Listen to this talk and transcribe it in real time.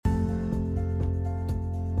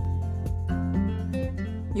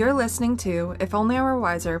You're listening to If Only I Were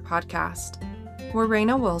Wiser podcast, where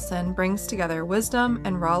Raina Wilson brings together wisdom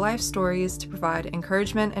and raw life stories to provide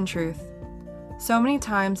encouragement and truth. So many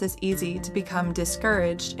times it's easy to become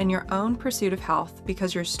discouraged in your own pursuit of health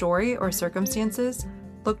because your story or circumstances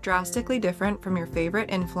look drastically different from your favorite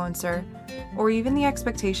influencer or even the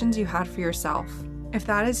expectations you had for yourself. If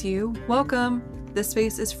that is you, welcome! This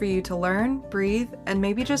space is for you to learn, breathe, and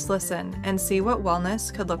maybe just listen and see what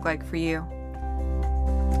wellness could look like for you.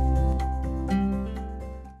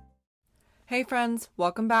 Hey friends,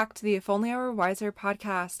 welcome back to the If Only I Were Wiser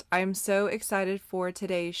podcast. I am so excited for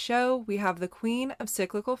today's show. We have the queen of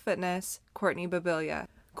cyclical fitness, Courtney Babilya.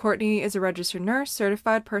 Courtney is a registered nurse,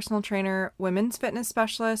 certified personal trainer, women's fitness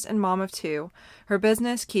specialist, and mom of two. Her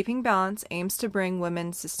business, Keeping Balance, aims to bring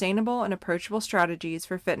women sustainable and approachable strategies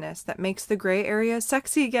for fitness that makes the gray area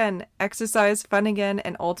sexy again, exercise fun again,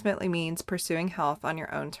 and ultimately means pursuing health on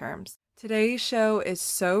your own terms. Today's show is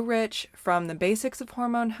so rich, from the basics of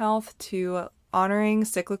hormone health to honoring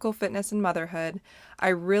cyclical fitness and motherhood. I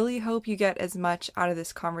really hope you get as much out of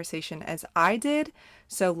this conversation as I did,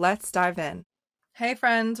 so let's dive in. Hey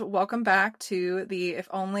friends, welcome back to the If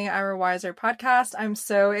Only I Were Wiser podcast. I'm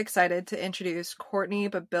so excited to introduce Courtney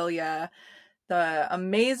Babilya, the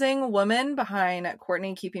amazing woman behind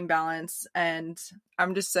Courtney Keeping Balance, and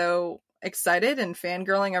I'm just so excited and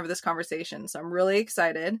fangirling over this conversation, so I'm really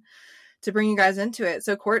excited to bring you guys into it.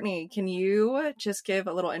 So Courtney, can you just give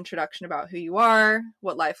a little introduction about who you are,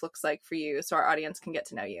 what life looks like for you, so our audience can get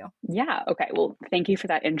to know you? Yeah. Okay. Well, thank you for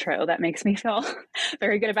that intro. That makes me feel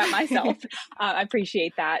very good about myself. I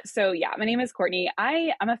appreciate that. So yeah, my name is Courtney.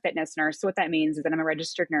 I'm a fitness nurse. So what that means is that I'm a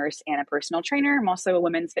registered nurse and a personal trainer. I'm also a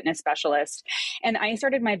women's fitness specialist. And I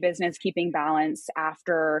started my business Keeping Balance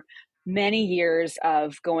after many years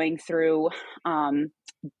of going through,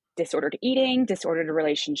 disordered eating, disordered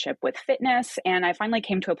relationship with fitness. And I finally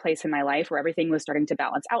came to a place in my life where everything was starting to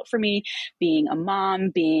balance out for me, being a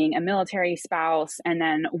mom, being a military spouse, and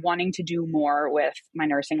then wanting to do more with my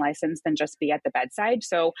nursing license than just be at the bedside.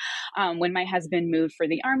 So when my husband moved for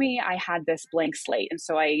the Army, I had this blank slate. And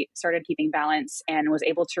so I started Keeping Balance and was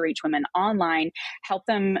able to reach women online, help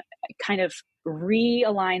them kind of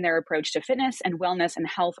realign their approach to fitness and wellness and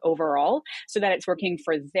health overall so that it's working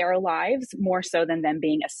for their lives more so than them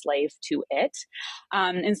being a slave to it.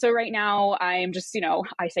 And so right now I'm just,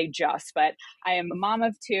 I say just, but I am a mom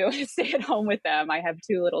of two, stay at home with them. I have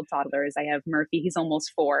two little toddlers. I have Murphy, he's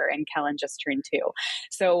almost 4, and Kellen just turned 2.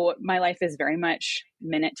 So my life is very much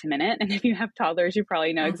minute to minute. And if you have toddlers, you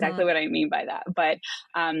probably know exactly what I mean by that. But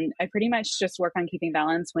I pretty much just work on keeping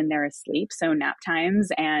balance when they're asleep. So nap times,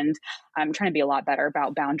 and I'm trying to be a lot better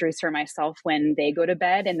about boundaries for myself when they go to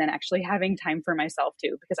bed, and then actually having time for myself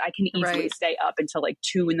too, because I can easily stay up until like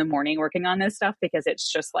 2 a.m. working on this stuff because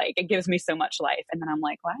it's just like, it gives me so much life. And then I'm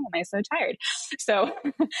like, why am I so tired? So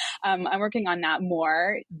I'm working on that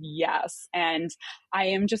more. Yes. And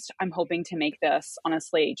I'm hoping to make this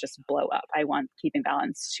honestly just blow up. I want Keeping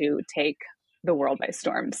Balance to take the world by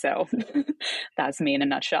storm. So that's me in a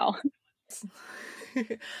nutshell.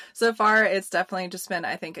 So far, it's definitely just been,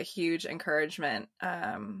 I think, a huge encouragement.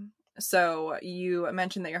 So you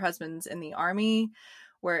mentioned that your husband's in the Army,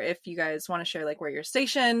 where if you guys want to share like where you're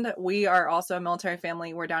stationed, we are also a military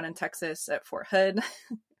family. We're down in Texas at Fort Hood.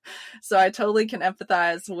 So I totally can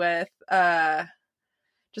empathize with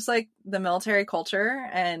just like the military culture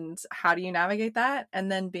and how do you navigate that? And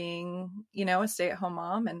then being, a stay-at-home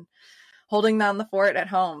mom and holding down the fort at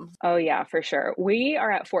home. Oh yeah, for sure. We are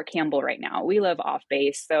at Fort Campbell right now. We live off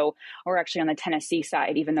base. So we're actually on the Tennessee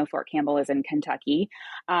side, even though Fort Campbell is in Kentucky.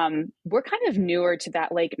 We're kind of newer to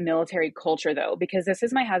that like military culture though, because this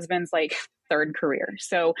is my husband's like 3rd career.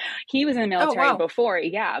 So he was in the military before.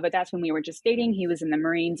 Yeah. But that's when we were just dating. He was in the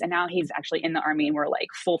Marines and now he's actually in the Army, and we're like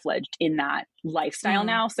full-fledged in that lifestyle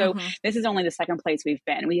now. So this is only the 2nd place we've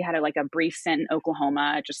been. We had a brief stint in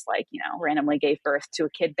Oklahoma, just like, randomly gave birth to a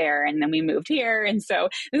kid there. And then we moved here. And so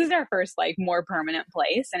this is our first like more permanent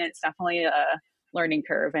place. And it's definitely a learning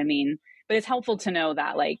curve. I mean, but it's helpful to know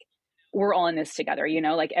that like, we're all in this together,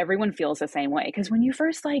 like everyone feels the same way. Cause when you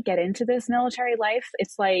first like get into this military life,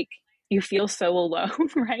 it's like, you feel so alone,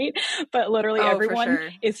 right? But literally everyone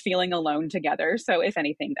is feeling alone together. So if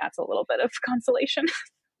anything, that's a little bit of consolation.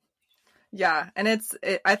 Yeah. And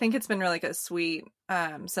I think it's been really like a sweet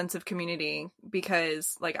sense of community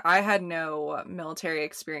because like I had no military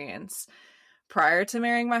experience prior to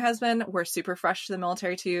marrying my husband. We're super fresh to the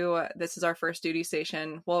military too. This is our first duty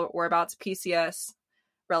station. Well, we're about to PCS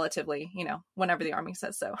relatively, whenever the Army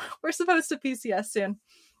says so. We're supposed to PCS soon.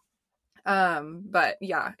 But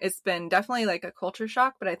yeah, it's been definitely like a culture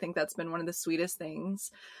shock, but I think that's been one of the sweetest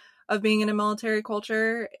things of being in a military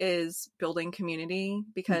culture is building community,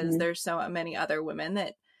 because there's so many other women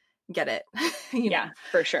that get it, Yeah,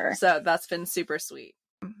 for sure. So that's been super sweet.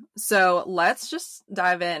 So let's just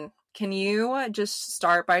dive in. Can you just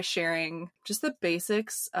start by sharing just the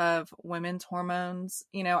basics of women's hormones?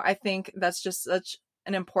 I think that's just such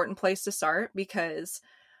an important place to start, because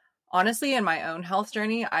honestly, in my own health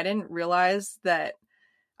journey, I didn't realize that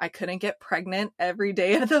I couldn't get pregnant every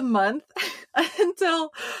day of the month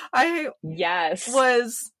until I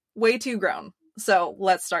was way too grown. So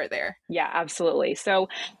let's start there. Yeah, absolutely. So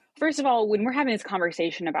first of all, when we're having this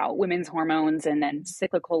conversation about women's hormones and then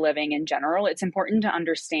cyclical living in general, it's important to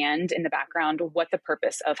understand in the background what the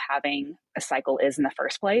purpose of having a cycle is in the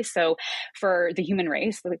first place. So for the human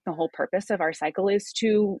race, the whole purpose of our cycle is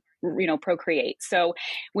to procreate. So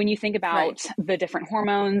when you think about the different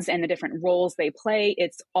hormones and the different roles they play,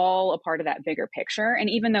 it's all a part of that bigger picture.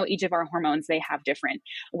 And even though each of our hormones, they have different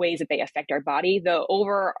ways that they affect our body, the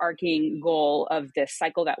overarching goal of this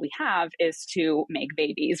cycle that we have is to make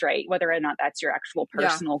babies, right? Whether or not that's your actual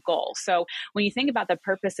personal goal. So when you think about the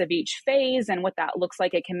purpose of each phase and what that looks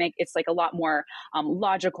like, it's like a lot more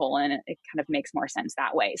logical, and it kind of makes more sense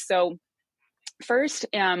that way. So first,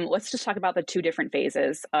 let's just talk about the two different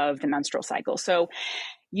phases of the menstrual cycle. So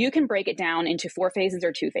you can break it down into 4 phases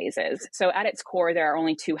or 2 phases. So at its core, there are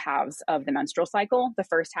only 2 halves of the menstrual cycle, the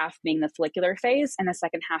first half being the follicular phase and the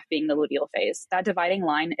second half being the luteal phase. That dividing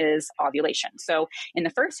line is ovulation. So in the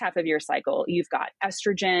first half of your cycle, you've got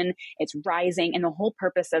estrogen, it's rising, and the whole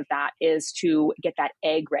purpose of that is to get that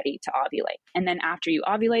egg ready to ovulate. And then after you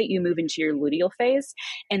ovulate, you move into your luteal phase.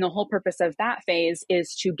 And the whole purpose of that phase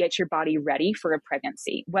is to get your body ready for a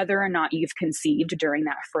pregnancy. Whether or not you've conceived during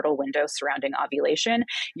that fertile window surrounding ovulation,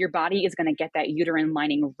 your body is going to get that uterine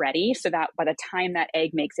lining ready so that by the time that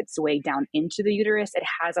egg makes its way down into the uterus, it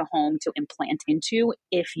has a home to implant into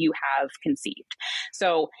if you have conceived.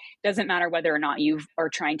 So it doesn't matter whether or not you are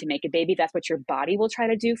trying to make a baby, that's what your body will try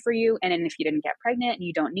to do for you. And then if you didn't get pregnant and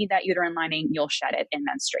you don't need that uterine lining, you'll shed it in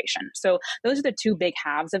menstruation. So those are the 2 big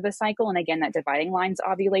halves of the cycle. And again, that dividing line's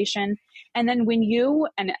ovulation. And then when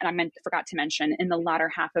forgot to mention, in the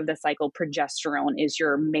latter half of the cycle, progesterone is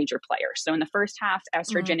your major player. So in the first half,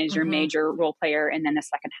 estrogen is your major role player, and then the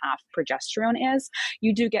second half, progesterone is.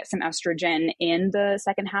 You do get some estrogen in the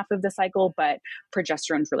second half of the cycle, but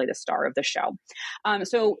progesterone is really the star of the show.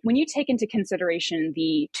 So when you take into consideration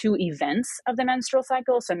the 2 events of the menstrual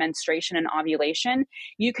cycle, so menstruation and ovulation,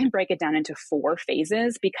 you can break it down into 4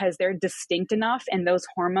 phases because they're distinct enough, and those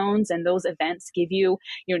hormones and those events give you,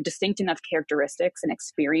 distinct enough characteristics and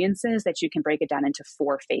experiences that you can break it down into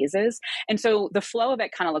 4 phases. And so the flow of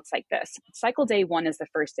it kind of looks like this. Cycle day 1 is the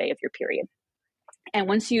first day of your period. And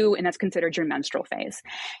that's considered your menstrual phase.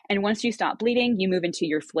 And once you stop bleeding, you move into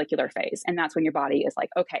your follicular phase. And that's when your body is like,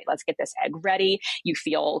 okay, let's get this egg ready. You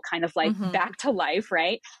feel kind of like back to life,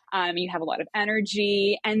 right? You have a lot of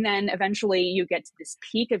energy. And then eventually you get to this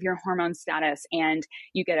peak of your hormone status and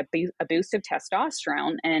you get a boost of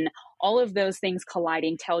testosterone. And all of those things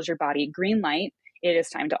colliding tells your body green light. It is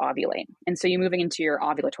time to ovulate. And so you're moving into your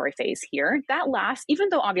ovulatory phase here. That lasts, even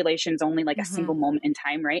though ovulation is only like a single moment in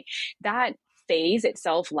time, right? That phase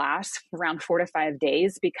itself lasts around 4 to 5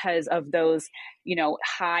 days because of those,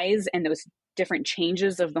 highs and those different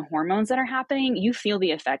changes of the hormones that are happening. You feel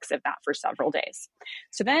the effects of that for several days.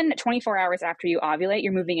 So then 24 hours after you ovulate,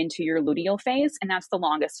 you're moving into your luteal phase, and that's the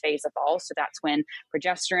longest phase of all. So that's when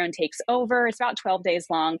progesterone takes over. It's about 12 days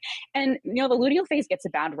long. And, the luteal phase gets a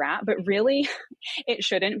bad rap, but really it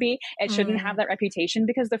shouldn't be. It shouldn't have that reputation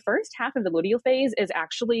because the first half of the luteal phase is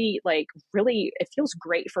actually really, it feels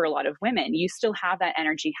great for a lot of women. You still have that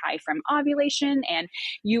energy high from ovulation and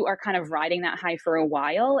you are kind of riding that high for a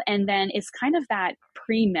while. And then it's kind of that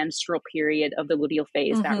premenstrual period of the luteal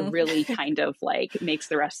phase that really kind of makes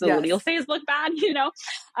the rest of the luteal phase look bad,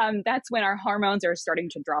 that's when our hormones are starting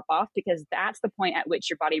to drop off because that's the point at which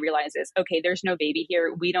your body realizes, okay, there's no baby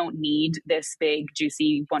here. We don't need this big,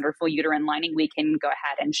 juicy, wonderful uterine lining. We can go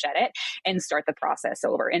ahead and shed it and start the process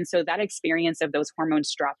over. And so that experience of those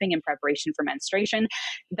hormones dropping in preparation for menstruation,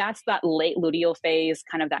 that's that late luteal phase,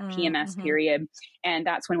 kind of that PMS period. And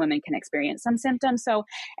that's when women can experience some symptoms. So,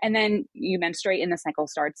 and then you menstruate and the cycle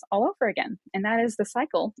starts all over again. And that is the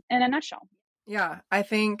cycle in a nutshell. Yeah, I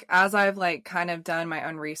think as I've kind of done my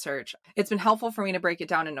own research, it's been helpful for me to break it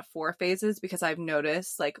down into 4 phases because I've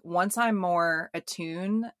noticed once I'm more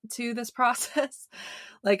attuned to this process,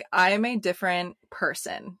 I am a different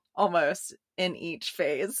person almost in each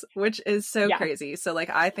phase, which is so Yeah. crazy. So like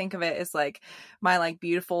I think of it as like my like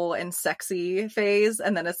beautiful and sexy phase,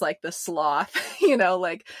 and then it's like the sloth,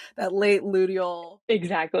 like that late luteal.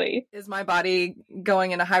 Exactly. Is my body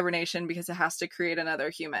going into hibernation because it has to create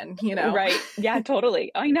another human? Right. Yeah,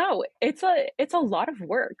 totally. I know. It's a lot of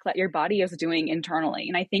work that your body is doing internally.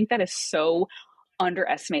 And I think that is so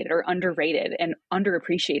underestimated or underrated and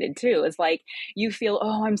underappreciated too. Is like you feel,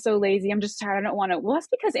 oh, I'm so lazy, I'm just tired, I don't want to. Well, that's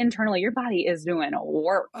because internally your body is doing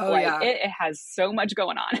work. Oh Like yeah. it has so much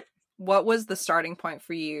going on. What was the starting point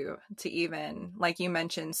for you to even, like you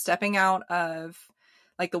mentioned, stepping out of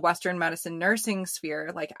like the Western medicine nursing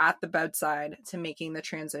sphere, like at the bedside, to making the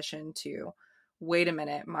transition to, wait a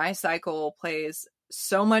minute, my cycle plays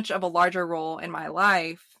so much of a larger role in my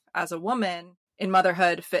life as a woman, in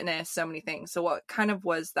motherhood, fitness, so many things. So what kind of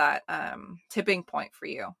was that tipping point for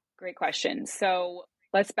you? Great question. So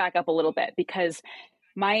let's back up a little bit because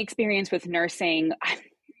my experience with nursing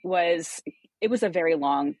was it was a very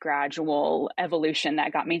long gradual evolution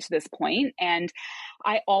that got me to this point. And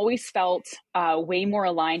I always felt way more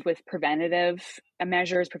aligned with preventative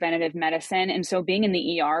measures, preventative medicine. And so being in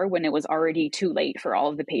the ER when it was already too late for all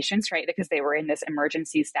of the patients, right, because they were in this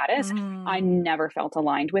emergency status, I never felt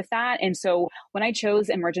aligned with that. And so when I chose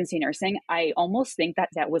emergency nursing, I almost think that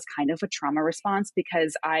that was kind of a trauma response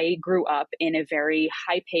because I grew up in a very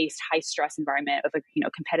high paced, high stress environment of,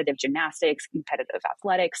 competitive gymnastics, competitive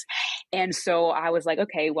athletics. And so I was like,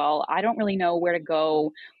 okay, well, I don't really know where to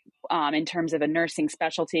go in terms of a nursing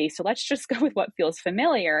specialty. So let's just go with what feels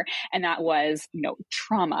familiar. And that was,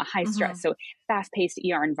 trauma, high stress. So fast paced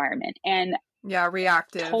ER environment. And yeah,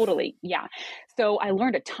 reactive. Totally. Yeah. So I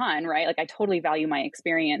learned a ton, right? Like I totally value my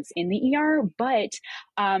experience in the ER, but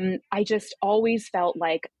I just always felt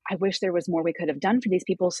like I wish there was more we could have done for these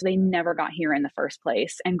people so they never got here in the first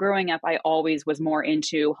place. And growing up, I always was more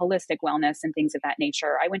into holistic wellness and things of that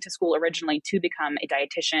nature. I went to school originally to become a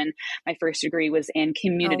dietitian. My first degree was in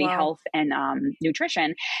community health and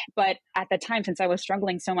nutrition. But at the time, since I was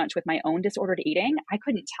struggling so much with my own disordered eating, I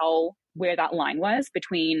couldn't tell where that line was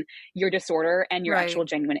between your disorder and your actual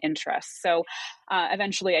genuine interests. So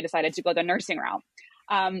eventually I decided to go the nursing route.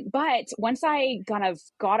 But once I kind of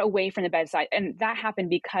got away from the bedside, and that happened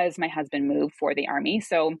because my husband moved for the Army.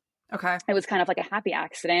 So it was kind of like a happy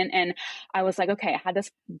accident. And I was like, okay, I had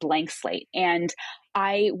this blank slate and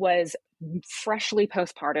I was freshly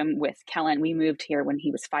postpartum with Kellen. We moved here when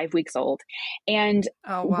he was 5 weeks old. And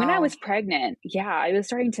when I was pregnant, I was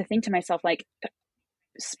starting to think to myself, like,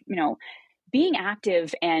 being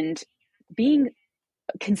active and being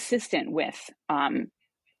consistent with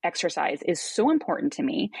exercise is so important to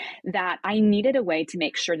me that I needed a way to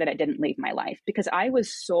make sure that it didn't leave my life because I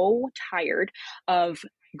was so tired of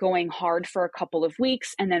going hard for a couple of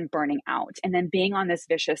weeks and then burning out and then being on this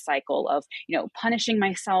vicious cycle of, punishing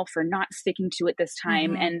myself for not sticking to it this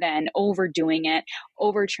time and then overdoing it,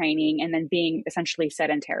 overtraining, and then being essentially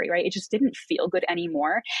sedentary, right? It just didn't feel good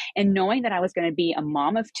anymore. And knowing that I was going to be a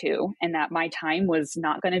mom of two and that my time was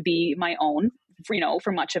not going to be my own,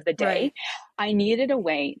 for much of the day, I needed a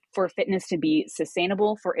way for fitness to be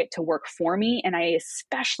sustainable, for it to work for me. And I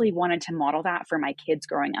especially wanted to model that for my kids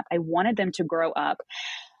growing up. I wanted them to grow up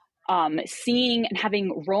seeing and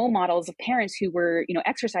having role models of parents who were,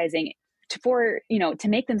 exercising to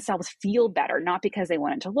make themselves feel better, not because they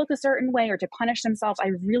wanted to look a certain way or to punish themselves.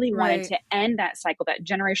 I really wanted to end that cycle, that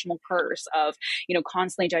generational curse of,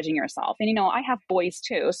 constantly judging yourself. And, I have boys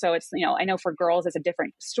too. So it's, I know for girls it's a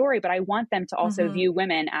different story, but I want them to also view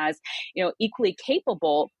women as, equally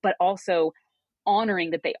capable, but also honoring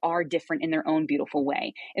that they are different in their own beautiful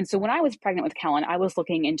way. And so when I was pregnant with Kellen, I was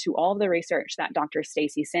looking into all of the research that Dr.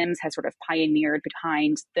 Stacy Sims has sort of pioneered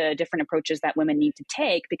behind the different approaches that women need to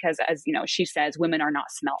take, because as she says, women are not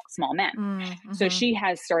small men. So she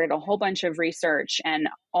has started a whole bunch of research, and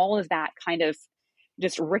all of that kind of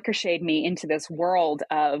just ricocheted me into this world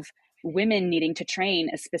of women needing to train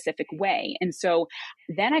a specific way. And so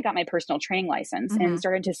then I got my personal training license and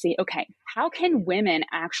started to see, okay, how can women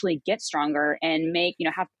actually get stronger and make,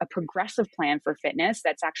 have a progressive plan for fitness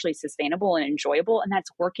that's actually sustainable and enjoyable and that's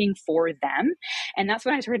working for them. And that's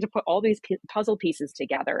when I started to put all these puzzle pieces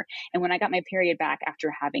together. And when I got my period back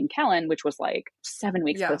after having Kellen, which was like 7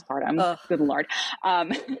 weeks postpartum, good Lord. I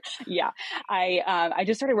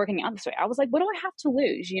just started working out this way. I was like, what do I have to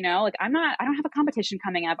lose? Like I don't have a competition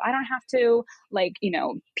coming up. I don't have to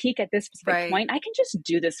peak at this specific point. I can just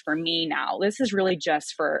do this for me now. This is really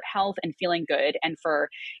just for health and feeling good and for,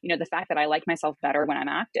 the fact that I like myself better when I'm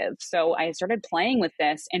active. So I started playing with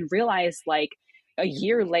this and realized like a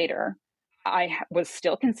year later, I was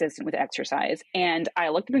still consistent with exercise. And I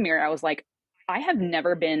looked in the mirror. I was like, I have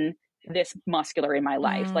never been this muscular in my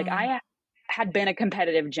life. Like I had been a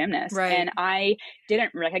competitive gymnast Right. and I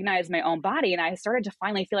didn't recognize my own body. And I started to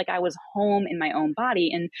finally feel like I was home in my own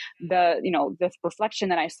body. And the reflection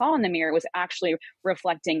that I saw in the mirror was actually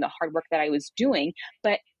reflecting the hard work that I was doing,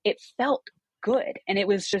 but it felt good. And it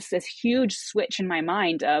was just this huge switch in my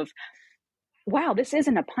mind of, wow, this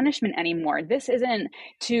isn't a punishment anymore. This isn't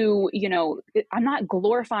I'm not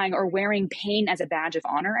glorifying or wearing pain as a badge of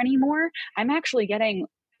honor anymore. I'm actually getting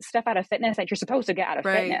stuff out of fitness that you're supposed to get out of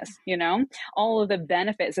Right. fitness, all of the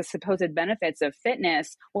benefits, the supposed benefits of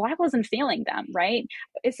fitness. Well, I wasn't feeling them, right?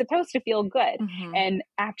 It's supposed to feel good. And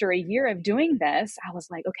after a year of doing this, I was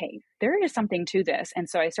like, okay, there is something to this. And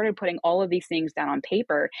so I started putting all of these things down on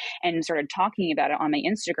paper and started talking about it on my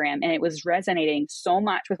Instagram. And it was resonating so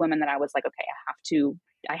much with women that I was like, okay,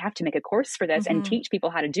 I have to make a course for this and teach people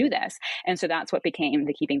how to do this. And so that's what became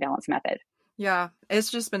the Keeping Balance method. Yeah,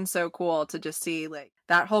 it's just been so cool to just see like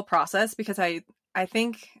that whole process, because I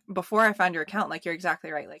think before I found your account, like you're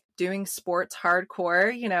exactly right, like doing sports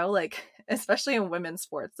hardcore, like especially in women's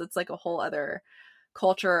sports, it's like a whole other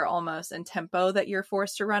culture almost and tempo that you're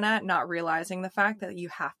forced to run at, not realizing the fact that you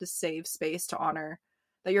have to save space to honor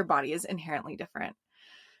that your body is inherently different.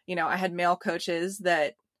 I had male coaches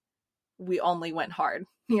that we only went hard,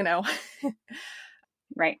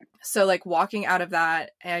 Right. So like walking out of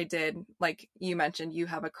that, I did, like you mentioned, you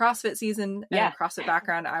have a CrossFit season and a CrossFit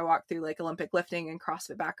background. I walked through like Olympic lifting and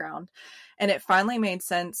CrossFit background. And it finally made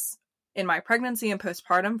sense in my pregnancy and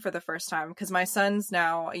postpartum for the first time, because my son's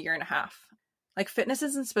now a year and a half. Like fitness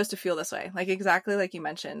isn't supposed to feel this way. Like exactly like you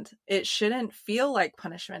mentioned, it shouldn't feel like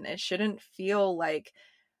punishment. It shouldn't feel like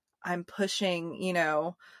I'm pushing,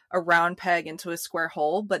 a round peg into a square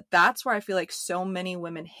hole. But that's where I feel like so many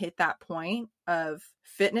women hit that point of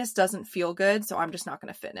fitness doesn't feel good, so I'm just not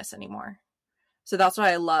going to fitness anymore. So that's what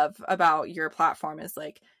I love about your platform is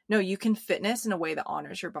like, no, you can fitness in a way that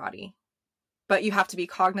honors your body, but you have to be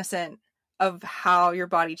cognizant of how your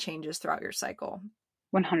body changes throughout your cycle.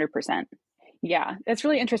 100%. Yeah, that's a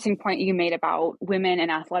really interesting point you made about women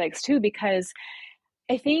and athletics too, because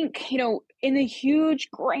I think, in the huge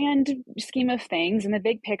grand scheme of things, in the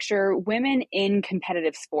big picture, women in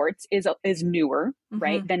competitive sports is newer,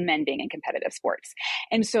 right, than men being in competitive sports.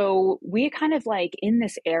 And so we kind of like in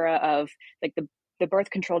this era of like the birth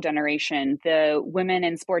control generation, the women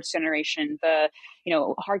in sports generation, the,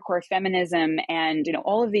 hardcore feminism and,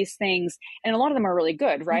 all of these things. And a lot of them are really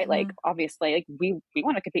good, right? Like, obviously, like we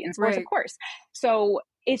want to compete in sports, of course. So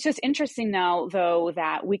it's just interesting now, though,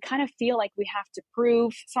 that we kind of feel like we have to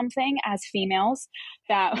prove something as females,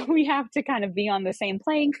 that we have to kind of be on the same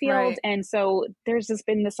playing field. Right. And so there's just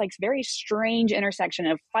been this like very strange intersection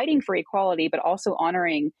of fighting for equality, but also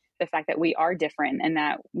honoring the fact that we are different and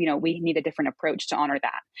that, we need a different approach to honor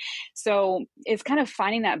that. So it's kind of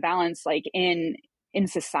finding that balance like in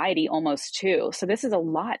society almost too. So this is a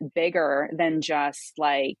lot bigger than just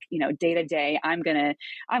like, day to day, I'm going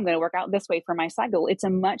to work out this way for my cycle. It's a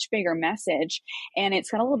much bigger message, and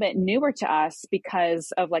it's got a little bit newer to us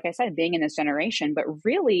because of, like I said, being in this generation, but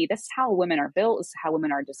really this is how women are built, this is how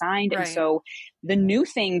women are designed. Right. And so the new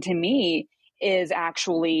thing to me is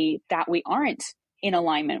actually that we aren't in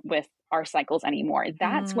alignment with our cycles anymore.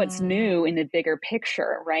 That's what's new in the bigger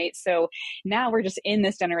picture, right? So now we're just in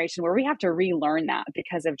this generation where we have to relearn that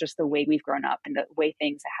because of just the way we've grown up and the way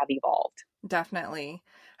things have evolved. Definitely.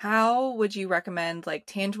 How would you recommend like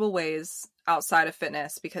tangible ways outside of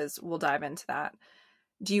fitness? Because we'll dive into that.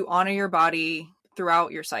 Do you honor your body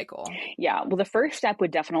throughout your cycle? Yeah. Well, the first step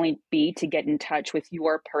would definitely be to get in touch with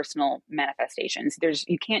your personal manifestations.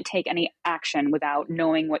 You can't take any action without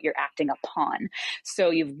knowing what you're acting upon.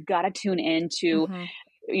 So you've got to tune into,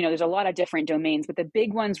 there's a lot of different domains, but the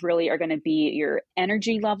big ones really are going to be your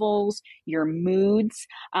energy levels, your moods.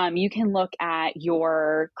 You can look at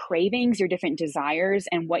your cravings, your different desires,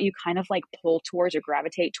 and what you kind of like pull towards or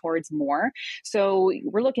gravitate towards more. So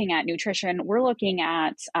we're looking at nutrition. We're looking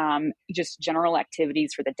at just general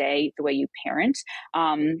activities for the day, the way you parent.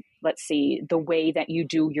 Let's see, the way that you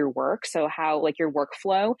do your work. So how, like your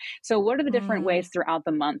workflow. So what are the different ways throughout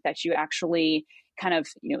the month that you actually kind of,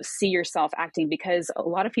 see yourself acting? Because a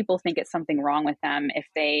lot of people think it's something wrong with them if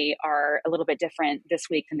they are a little bit different this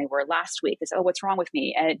week than they were last week. It's, oh, what's wrong with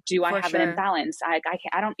me? Do I have an imbalance?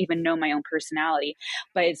 I don't even know my own personality,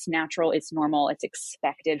 but it's natural. It's normal. It's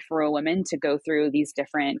expected for a woman to go through these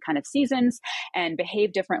different kind of seasons and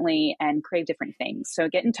behave differently and crave different things. So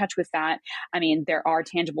get in touch with that. I mean, there are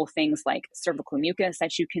tangible things like cervical mucus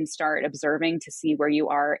that you can start observing to see where you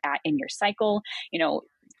are at in your cycle.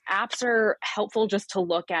 apps are helpful just to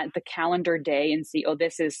look at the calendar day and see, oh,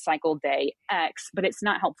 this is cycle day X, but it's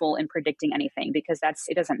not helpful in predicting anything because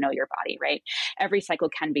it doesn't know your body, right? Every cycle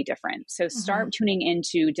can be different. So Mm-hmm. start tuning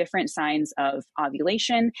into different signs of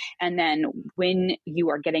ovulation. And then when you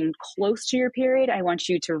are getting close to your period, I want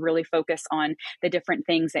you to really focus on the different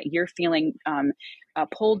things that you're feeling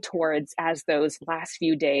pulled towards as those last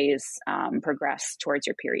few days progress towards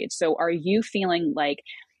your period. So are you feeling like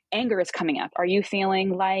anger is coming up? Are you feeling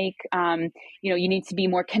like, you need to be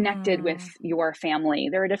more connected with your family?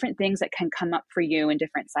 There are different things that can come up for you in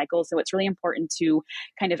different cycles. So it's really important to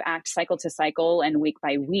kind of act cycle to cycle and week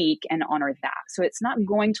by week and honor that. So it's not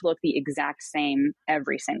going to look the exact same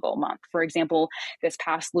every single month. For example, this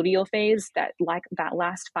past luteal phase, that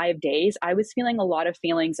last 5 days, I was feeling a lot of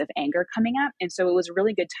feelings of anger coming up. And so it was a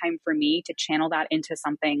really good time for me to channel that into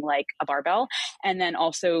something like a barbell, and then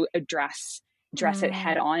also address it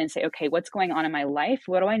head on and say, okay, what's going on in my life?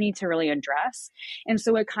 What do I need to really address? And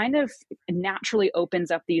so it kind of naturally opens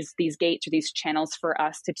up these gates or these channels for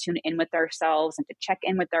us to tune in with ourselves and to check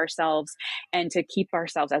in with ourselves and to keep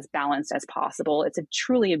ourselves as balanced as possible. It's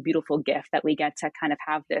truly a beautiful gift that we get to kind of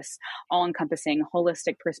have this all-encompassing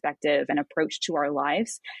holistic perspective and approach to our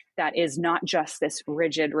lives that is not just this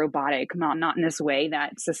rigid, robotic, monotonous way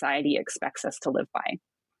that society expects us to live by.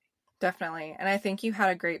 Definitely. And I think you had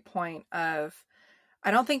a great point of, I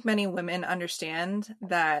don't think many women understand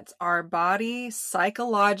that our body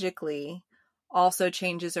psychologically also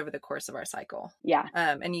changes over the course of our cycle. Yeah.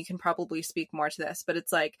 And you can probably speak more to this, but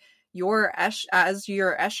it's like as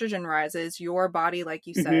your estrogen rises, your body, like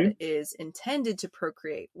you said, is intended to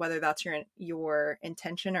procreate, whether that's your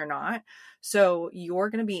intention or not. So you're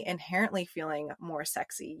going to be inherently feeling more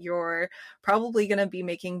sexy. You're probably going to be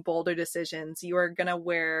making bolder decisions. You are going to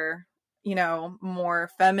wear,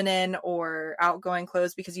 more feminine or outgoing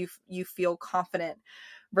clothes because you feel confident,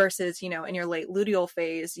 versus, in your late luteal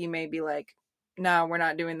phase, you may be like, no, we're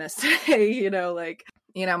not doing this today.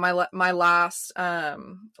 My last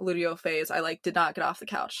luteal phase, I did not get off the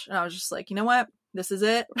couch, and I was just like, you know what? This is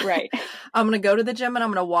it. Right. I'm going to go to the gym and I'm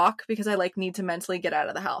going to walk because I need to mentally get out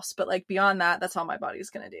of the house. But beyond that, that's all my body's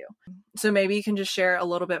going to do. So maybe you can just share a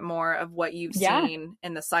little bit more of what you've seen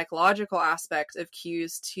in the psychological aspect of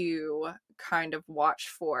cues to kind of watch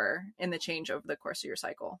for in the change over the course of your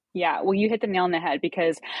cycle. Yeah. Well, you hit the nail on the head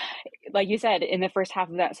because, like you said, in the first half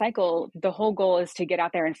of that cycle, the whole goal is to get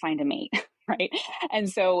out there and find a mate. Right. And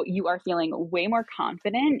so you are feeling way more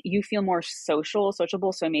confident. You feel more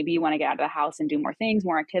sociable. So maybe you want to get out of the house and do more things,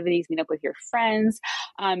 more activities, meet up with your friends.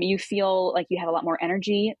 You feel like you have a lot more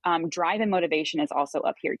energy. Drive and motivation is also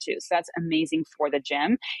up here too. So that's amazing for the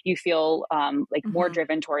gym. You feel more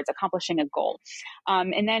driven towards accomplishing a goal.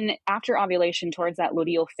 And then after ovulation towards that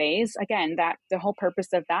luteal phase, again, that the whole purpose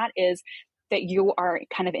of that is that you are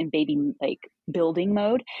kind of in baby building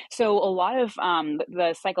mode. So a lot of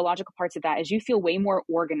the psychological parts of that is you feel way more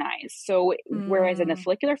organized. So whereas in the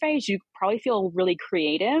follicular phase, you probably feel really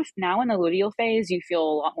creative. Now in the luteal phase, you feel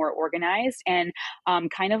a lot more organized and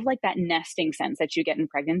kind of like that nesting sense that you get in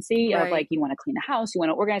pregnancy of you want to clean the house, you want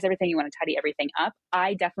to organize everything, you want to tidy everything up.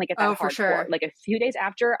 I definitely get that hardcore. For sure. Like a few days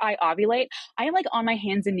after I ovulate, I am on my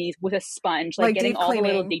hands and knees with a sponge, getting all the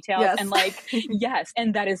little details. Yes. And yes.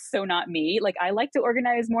 And that is so not me. I like to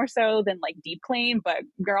organize more so than deep clean, but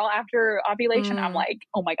girl, after ovulation, I'm like,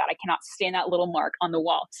 oh my God, I cannot stand that little mark on the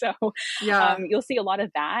wall. So you'll see a lot of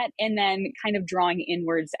that. And then kind of drawing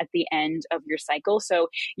inwards at the end of your cycle. So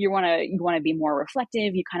you want to be more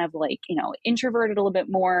reflective. You kind of introverted a little bit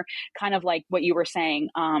more, kind of like what you were saying.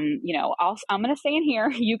 I'm going to stay in here.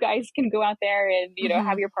 You guys can go out there and,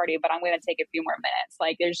 have your party, but I'm going to take a few more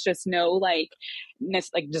minutes. There's just no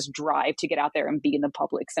just drive to get out there and be in the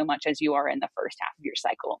public so much as you are in the first half of your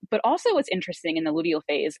cycle. But also what's interesting in the luteal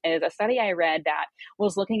phase is a study I read that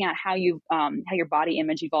was looking at how your body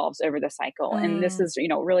image evolves over the cycle. And this is,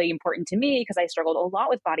 really important to me because I struggled a lot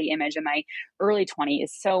with body image in my early 20s.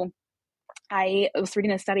 So I was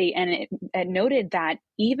reading a study and it noted that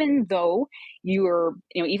even though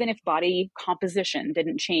even if body composition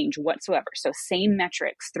didn't change whatsoever, so same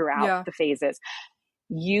metrics throughout the phases,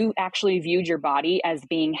 you actually viewed your body as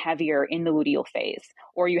being heavier in the luteal phase,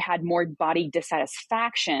 or you had more body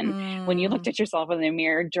dissatisfaction when you looked at yourself in the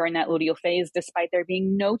mirror during that luteal phase, despite there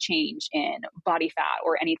being no change in body fat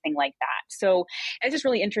or anything like that. So it's just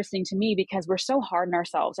really interesting to me because we're so hard on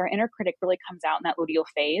ourselves. Our inner critic really comes out in that luteal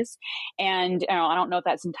phase. And I don't know if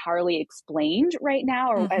that's entirely explained right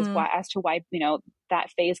now or as to why, that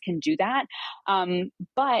phase can do that.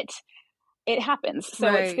 But it happens.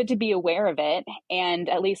 So it's Right. good to be aware of it and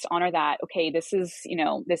at least honor that, okay, this is,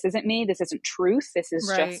 this isn't me. This isn't truth. This is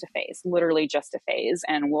just Right. a phase, literally just a phase,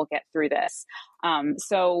 and we'll get through this.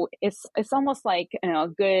 So it's almost like, a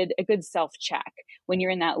good self check when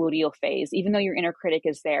you're in that luteal phase, even though your inner critic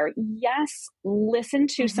is there. Yes, listen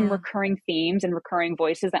to some Mm-hmm. recurring themes and recurring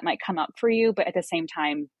voices that might come up for you, but at the same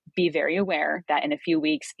time, be very aware that in a few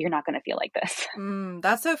weeks, you're not going to feel like this.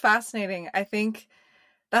 That's so fascinating. I think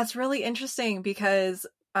that's really interesting because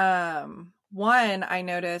one, I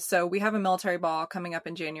noticed, so we have a military ball coming up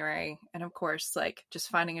in January, and of course, like just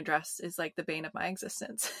finding a dress is like the bane of my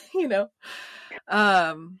existence, you know.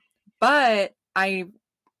 But I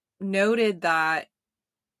noted that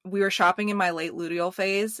we were shopping in my late luteal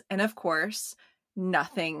phase, and of course,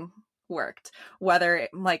 nothing worked. Whether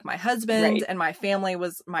like my husband Right. and my family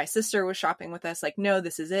was, my sister was shopping with us, like, no,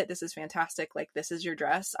 this is it. This is fantastic. Like, this is your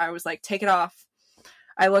dress. I was like, take it off.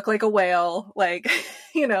 I look like a whale. Like,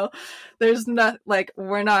 there's not, like,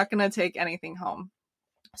 we're not going to take anything home.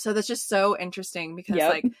 So that's just so interesting because, Yep.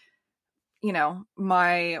 like,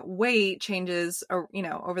 my weight changes, or,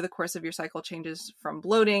 over the course of your cycle changes from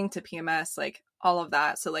bloating to PMS, like all of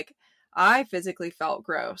that. So, like, I physically felt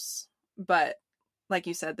gross, but like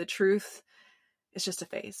you said, the truth is just a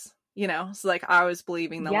phase. So like I was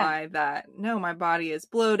believing the Yeah. lie that no, my body is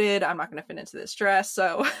bloated, I'm not going to fit into this dress.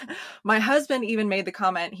 So my husband even made the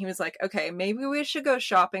comment, he was like, okay, maybe we should go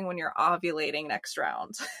shopping when you're ovulating next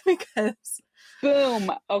round. Because Boom.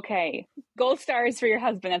 Okay. Gold stars for your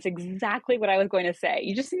husband. That's exactly what I was going to say.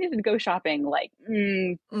 You just needed to go shopping like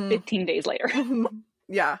 15 days later.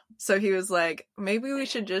 Yeah. So he was like, maybe we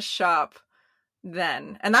should just shop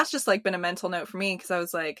then. And that's just like been a mental note for me, because I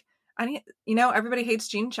was like, I need, everybody hates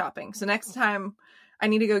jean shopping. So next time I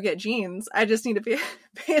need to go get jeans, I just need to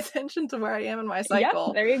pay attention to where I am in my Yep.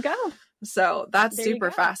 cycle. There you go. So that's There you super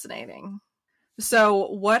go. fascinating. So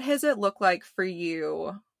what has it looked like for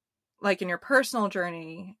you, like in your personal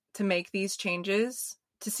journey, to make these changes,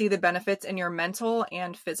 to see the benefits in your mental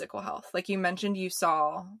and physical health? Like you mentioned, you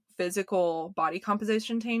saw physical body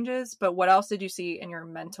composition changes, but what else did you see in your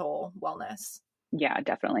mental wellness? Yeah,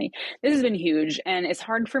 definitely. This has been huge. And it's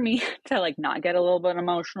hard for me to like not get a little bit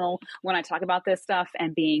emotional when I talk about this stuff.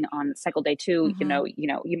 And being on cycle day 2,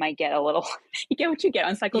 Mm-hmm. you might get a little, you get what you get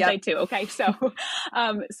on cycle day Yep. 2. Okay.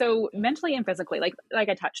 So mentally and physically, like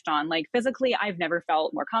I touched on, like physically, I've never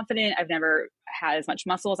felt more confident. I've never had as much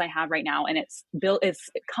muscle as I have right now. And it's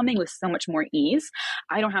coming with so much more ease.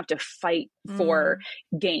 I don't have to fight for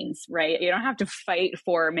gains, right? You don't have to fight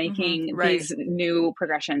for making Right. these new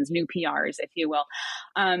progressions, new PRs, if you will.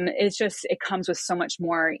 It's just, it comes with so much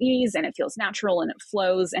more ease, and it feels natural, and it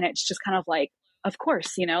flows. And it's just kind of like, of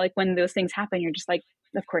course, like when those things happen, you're just like,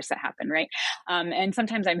 of course that happened. Right. And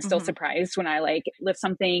sometimes I'm still surprised when I like lift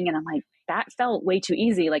something and I'm like, that felt way too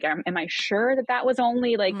easy. Like, am I sure that was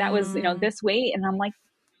only like, that was, this weight? And I'm like,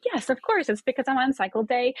 yes, of course. It's because I'm on cycle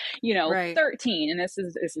day, Right. 13. And this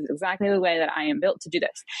is exactly the way that I am built to do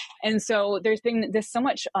this. And so there's so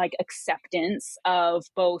much like acceptance of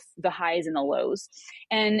both the highs and the lows.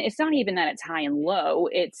 And it's not even that it's high and low.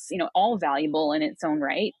 It's, all valuable in its own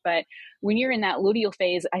right. But when you're in that luteal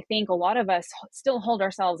phase, I think a lot of us still hold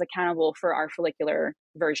ourselves accountable for our follicular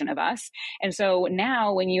version of us. And so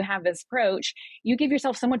now when you have this approach, you give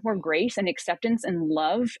yourself so much more grace and acceptance and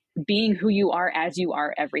love being who you are as you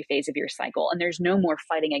are every phase of your cycle. And there's no more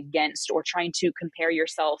fighting against or trying to compare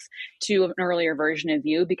yourself to an earlier version of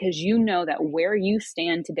you, because you know that where you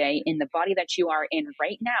stand today in the body that you are in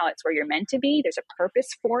right now, it's where you're meant to be. There's a purpose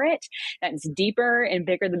for it that's deeper and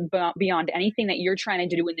bigger than beyond anything that you're trying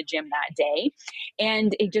to do in the gym that day.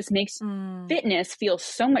 And it just makes fitness feel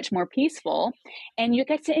so much more peaceful, and you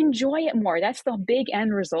get to enjoy it more. That's the big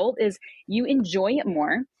end result, is you enjoy it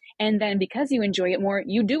more. And then because you enjoy it more,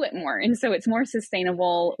 you do it more. And so it's more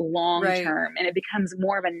sustainable long term, and it becomes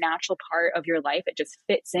more of a natural part of your life. It just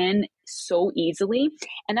fits in so easily.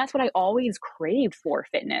 And that's what I always craved for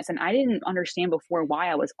fitness. And I didn't understand before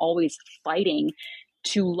why I was always fighting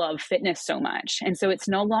to love fitness so much. And so it's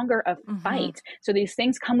no longer a fight. So these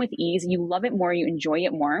things come with ease. You love it more, you enjoy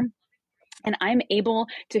it more. And I'm able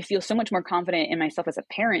to feel so much more confident in myself as a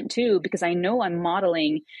parent too, because I know I'm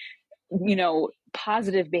modeling,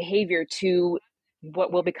 positive behavior to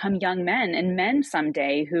what will become young men and men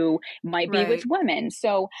someday who might be with women.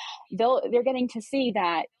 So they're getting to see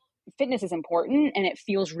that fitness is important, and it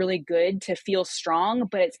feels really good to feel strong,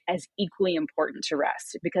 but it's as equally important to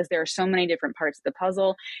rest, because there are so many different parts of the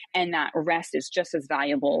puzzle, and that rest is just as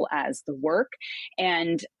valuable as the work.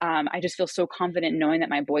 And I just feel so confident knowing that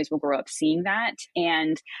my boys will grow up seeing that.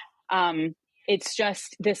 And it's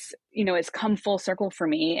just this, it's come full circle for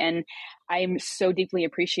me. And I'm so deeply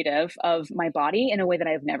appreciative of my body in a way that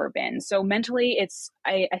I've never been. So mentally,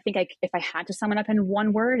 I think if I had to sum it up in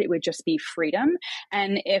one word, it would just be freedom.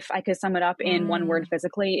 And if I could sum it up in one word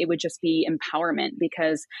physically, it would just be empowerment,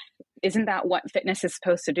 because isn't that what fitness is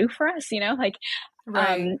supposed to do for us?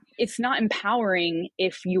 Right. It's not empowering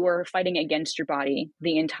if you are fighting against your body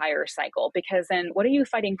the entire cycle, because then what are you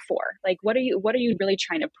fighting for? Like, what are you really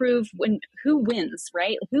trying to prove? Who wins,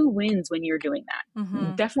 right? Who wins when you're doing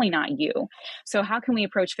that? Definitely not you. So how can we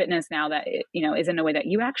approach fitness now that it, is in a way that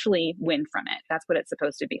you actually win from it? That's what it's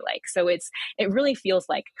supposed to be like. So it really feels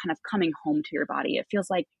like kind of coming home to your body. It feels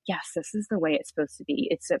like, yes, this is the way it's supposed to be.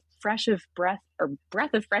 It's a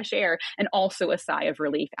breath of fresh air, and also a sigh of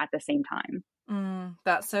relief at the same time.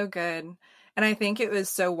 That's so good. And I think it was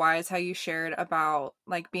so wise how you shared about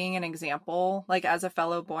like being an example, like as a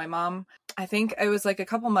fellow boy mom. I think it was like a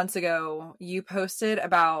couple months ago, you posted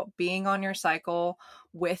about being on your cycle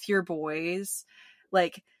with your boys,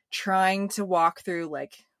 like trying to walk through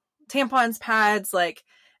like tampons, pads, like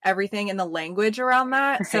everything in the language around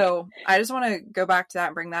that. Right. So I just want to go back to that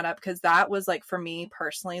and bring that up, because that was like, for me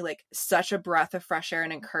personally, like such a breath of fresh air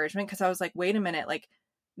and encouragement, because I was like, wait a minute, like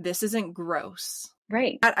this isn't gross.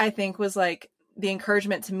 Right. That I think was like the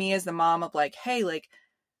encouragement to me as the mom of like, hey, like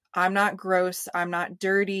I'm not gross. I'm not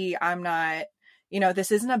dirty. I'm not,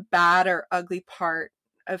 this isn't a bad or ugly part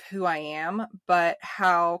of who I am, but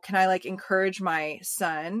how can I like encourage my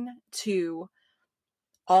son to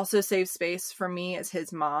also save space for me as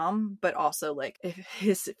his mom, but also like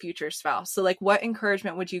his future spouse. So like what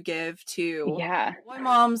encouragement would you give to boy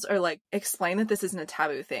moms, or like explain that this isn't a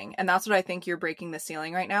taboo thing? And that's what I think you're breaking the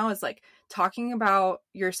ceiling right now, is like talking about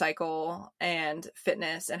your cycle and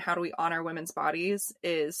fitness and how do we honor women's bodies,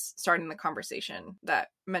 is starting the conversation that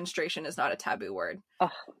menstruation is not a taboo word. Oh,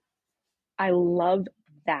 I love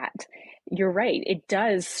that. You're right. It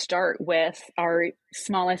does start with our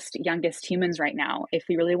smallest, youngest humans right now. If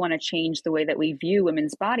we really want to change the way that we view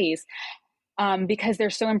women's bodies, because they're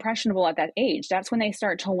so impressionable at that age, that's when they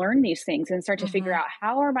start to learn these things and start to figure out,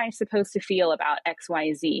 how am I supposed to feel about X,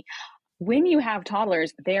 Y, Z? When you have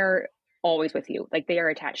toddlers, they're always with you, like they are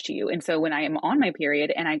attached to you. And so when I am on my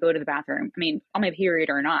period and I go to the bathroom, I mean, on my period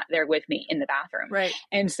or not, they're with me in the bathroom. Right.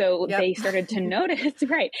 And so they started to notice,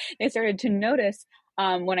 right. They started to notice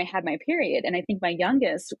when I had my period. And I think my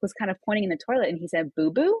youngest was kind of pointing in the toilet and he said,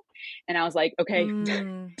 boo-boo. And I was like, okay,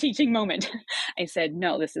 teaching moment. I said,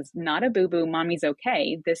 no, this is not a boo-boo. Mommy's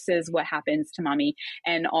okay. This is what happens to mommy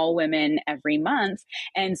and all women every month.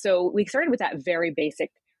 And so we started with that very basic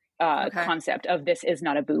concept of, this is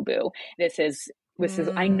not a boo-boo. This is,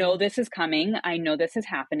 I know this is coming. I know this is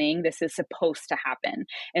happening. This is supposed to happen.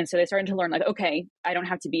 And so they started to learn like, okay, I don't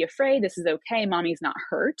have to be afraid. This is okay. Mommy's not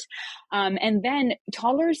hurt. And then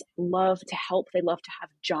toddlers love to help. They love to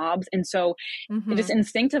have jobs. And so just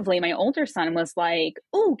instinctively, my older son was like,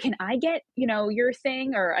 oh, can I get, your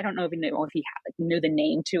thing? Or I don't know if he knew the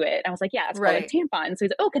name to it. I was like, yeah, it's called a tampon. So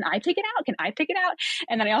he's like, oh, can I pick it out? Can I pick it out?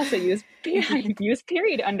 And then I also use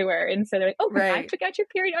period underwear. And so they're like, oh, can I pick out your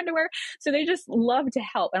period underwear? So they just love to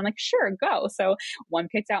help. And I'm like, sure, go. So one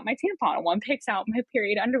picks out my tampon, one picks out my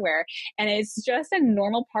period underwear. And it's just a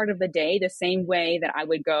normal part of the day, the same way that I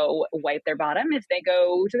would go wipe their bottom if they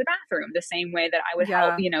go to the bathroom, the same way that I would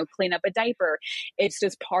help, clean up a diaper. It's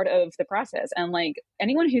just part of the process. And like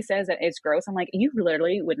anyone who says that it's gross, I'm like, you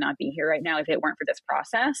literally would not be here right now if it weren't for this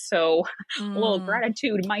process. So a little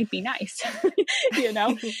gratitude might be nice,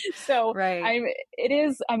 So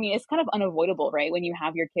it's kind of unavoidable, right? When you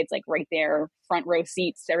have your kids like right there, front row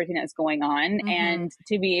seats to everything that's going on, and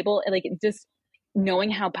to be able, like, just knowing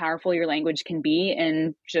how powerful your language can be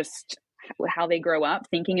and just how they grow up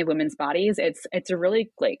thinking of women's bodies. It's a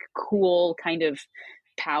really like cool kind of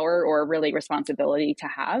power, or really responsibility to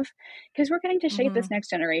have, because we're getting to shape this next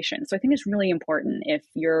generation. So I think it's really important, if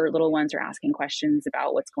your little ones are asking questions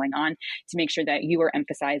about what's going on, to make sure that you are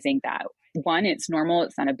emphasizing that, one, it's normal,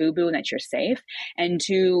 it's not a boo-boo, and that you're safe, and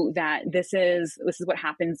two, that this is what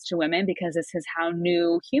happens to women, because this is how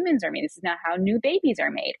new humans are made. This is not how new babies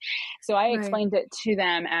are made. So I explained it to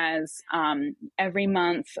them as every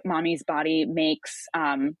month mommy's body makes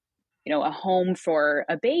a home for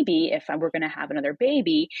a baby if we're going to have another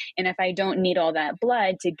baby. And if I don't need all that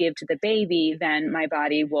blood to give to the baby, then my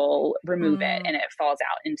body will remove it and it falls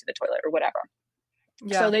out into the toilet or whatever.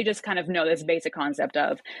 Yeah. So they just kind of know this basic concept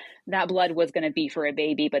of that blood was going to be for a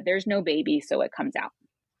baby, but there's no baby, so it comes out.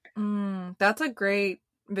 That's a great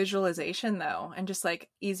visualization though. And just like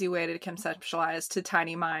easy way to conceptualize to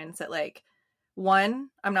tiny minds that like, one,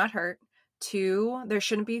 I'm not hurt. Two, there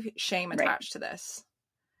shouldn't be shame attached to this.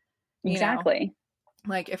 you know? Exactly.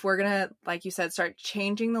 Like if we're gonna, like you said, start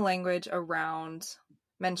changing the language around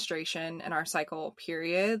menstruation and our cycle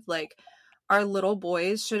period, like our little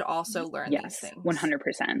boys should also learn these Yes, things.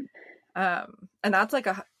 100%. And that's like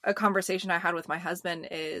a conversation I had with my husband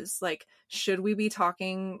is like, should we be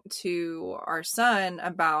talking to our son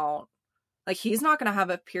about, like, he's not going to have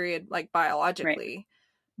a period like biologically, Right.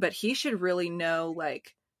 but he should really know,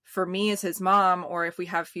 like, for me as his mom, or if we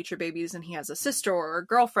have future babies and he has a sister or a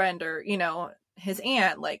girlfriend or, you know, his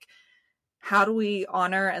aunt, like, how do we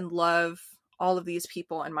honor and love all of these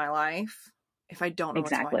people in my life if I don't know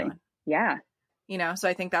what's going Exactly. on? Yeah, You know, so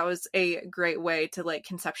I think that was a great way to like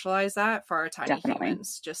conceptualize that for our tiny definitely.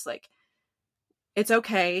 humans. Just like, it's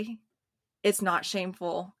okay. It's not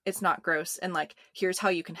shameful. It's not gross. And like, here's how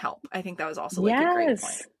you can help. I think that was also like a great point.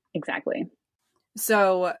 Yes, exactly.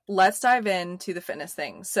 So let's dive into the fitness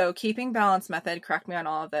thing. So keeping balance method, correct me on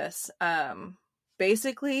all of this,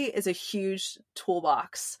 basically is a huge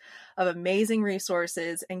toolbox of amazing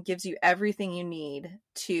resources and gives you everything you need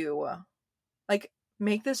to like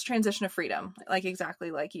make this transition of freedom, like exactly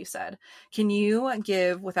like you said. Can you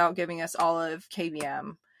give, without giving us all of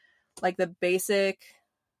KBM, like the basic,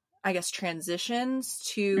 I guess, transitions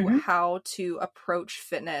to Hmm. how to approach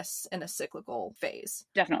fitness in a cyclical phase?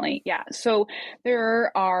 Definitely. Yeah. So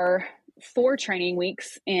there are 4 training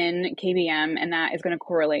weeks in KBM, and that is going to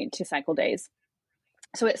correlate to cycle days.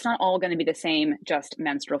 So it's not all going to be the same, just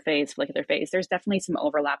menstrual phase, follicular phase. There's definitely some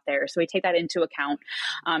overlap there. So we take that into account.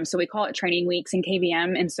 So we call it training weeks in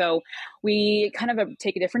KBM. And so we kind of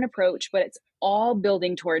take a different approach, but it's all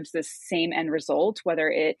building towards the same end result,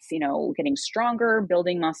 whether it's, getting stronger,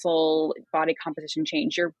 building muscle, body composition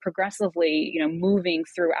change. You're progressively, moving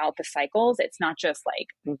throughout the cycles. It's not just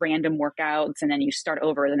like random workouts and then you start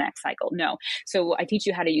over the next cycle. No. So I teach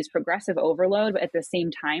you how to use progressive overload, but at the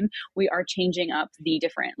same time, we are changing up the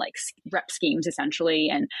different like rep schemes essentially,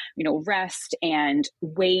 and rest and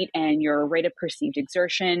weight and your rate of perceived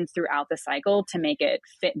exertion throughout the cycle to make it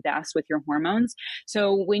fit best with your hormones.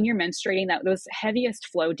 So when you're menstruating, those heaviest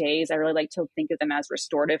flow days, I really like to think of them as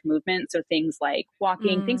restorative movement. So things like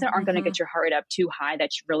walking, things that aren't going to get your heart rate up too high that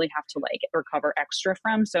you really have to like recover extra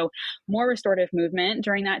from. So more restorative movement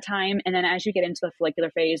during that time. And then as you get into the follicular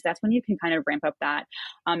phase, that's when you can kind of ramp up that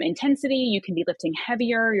intensity. You can be lifting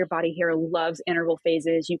heavier. Your body here loves interval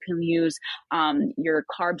phases. You can use your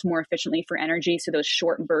carbs more efficiently for energy. So those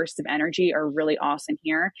short bursts of energy are really awesome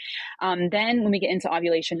here. Then when we get into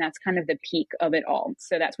ovulation, that's kind of the peak of it all.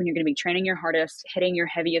 So that's when you're going to be training your hardest, hitting your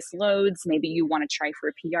heaviest loads. Maybe you want to try for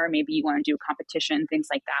a PR. Maybe you want to do a competition. Things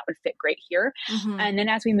like that would fit great here. Mm-hmm. And then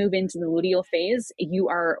as we move into the luteal phase, you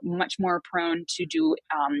are much more prone to do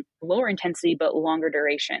lower intensity, but longer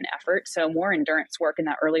duration effort. So more endurance work in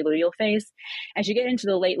that early luteal phase. As you get into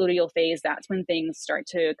the late luteal phase, that's when things start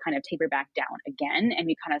to kind of taper back down again. And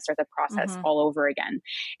you kind of start the process all over again.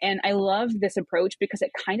 And I love this approach because it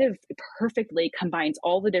kind of perfectly combines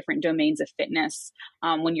all the different domains of fitness.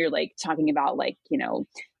 When you're like talking about like,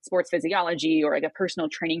 sports physiology or like a personal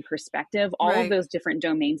training perspective, all of those different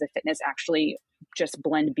domains of fitness actually just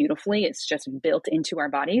blend beautifully. It's just built into our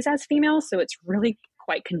bodies as females. So it's really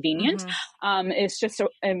quite convenient. It's just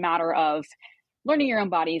a matter of learning your own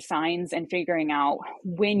body signs and figuring out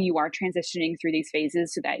when you are transitioning through these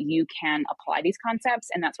phases so that you can apply these concepts.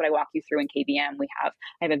 And that's what I walk you through in KBM. I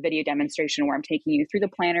have a video demonstration where I'm taking you through the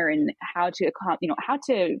planner and how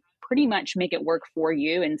to pretty much make it work for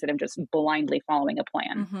you instead of just blindly following a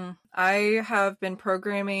plan. I have been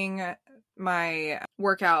programming my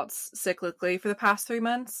workouts cyclically for the past 3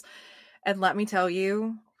 months. And let me tell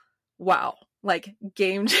you, wow, like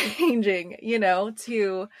game changing,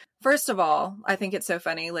 to, first of all, I think it's so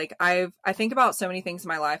funny. Like I think about so many things in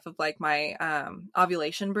my life of like my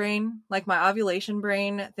ovulation brain. Like my ovulation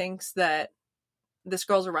brain thinks that this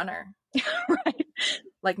girl's a runner. Right.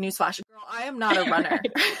 Like newsflash, girl, I am not a runner.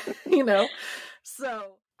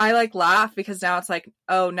 So I like laugh because now it's like,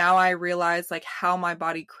 oh, now I realize like how my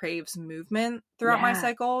body craves movement throughout my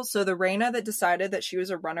cycle. So the Raina that decided that she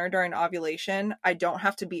was a runner during ovulation, I don't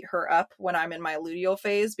have to beat her up when I'm in my luteal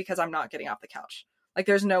phase because I'm not getting off the couch. Like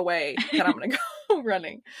there's no way that I'm going to go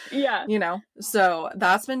running. Yeah. So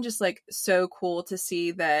that's been just like so cool to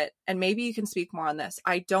see that. And maybe you can speak more on this.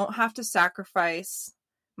 I don't have to sacrifice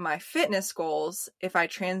my fitness goals if I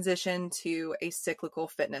transition to a cyclical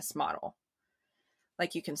fitness model.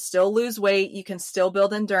 Like you can still lose weight, you can still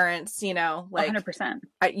build endurance, like 100%.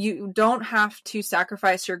 You don't have to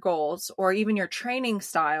sacrifice your goals or even your training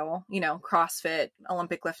style, CrossFit,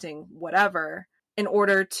 Olympic lifting, whatever, in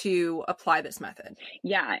order to apply this method.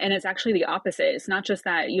 Yeah. And it's actually the opposite. It's not just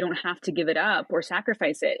that you don't have to give it up or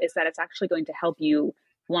sacrifice it. It's that it's actually going to help you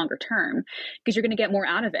longer term, because you're going to get more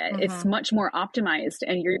out of it. It's much more optimized.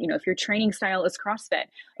 And if your training style is CrossFit,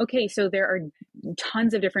 okay, so there are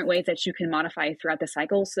tons of different ways that you can modify throughout the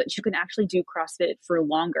cycle so that you can actually do CrossFit for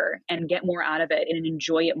longer and get more out of it and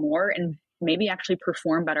enjoy it more, and maybe actually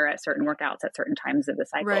perform better at certain workouts at certain times of the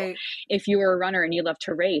cycle. Right. If you're a runner and you love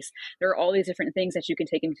to race, there are all these different things that you can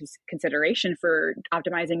take into consideration for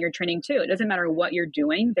optimizing your training too. It doesn't matter what you're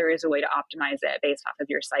doing. There is a way to optimize it based off of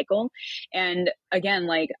your cycle. And again,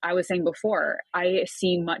 like I was saying before, I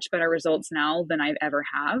see much better results now than I've ever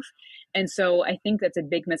have. And so I think that's a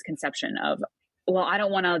big misconception of, well, I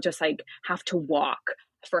don't want to just like have to walk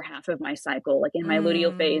for half of my cycle. Like in my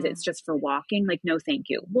luteal phase, it's just for walking. Like, no, thank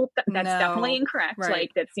you. Well, that's definitely incorrect. Right.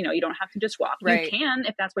 Like that's, you don't have to just walk. Right. You can,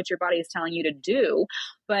 if that's what your body is telling you to do.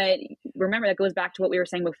 But remember, that goes back to what we were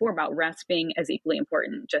saying before about rest being as equally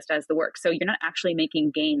important just as the work. So you're not actually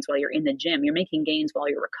making gains while you're in the gym. You're making gains while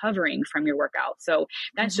you're recovering from your workout. So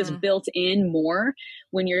that's just built in more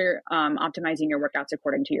when you're optimizing your workouts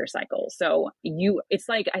according to your cycle. So it's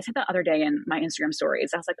like, I said the other day in my Instagram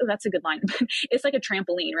stories, I was like, oh, that's a good line. It's like a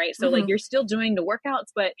trampoline, right? So like you're still doing the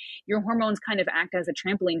workouts, but your hormones kind of act as a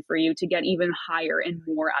trampoline for you to get even higher and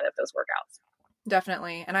more out of those workouts.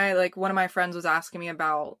 Definitely. And I one of my friends was asking me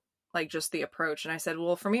about like just the approach. And I said,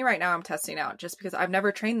 well, for me right now, I'm testing out just because I've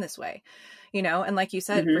never trained this way, and like you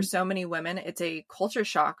said, for so many women, it's a culture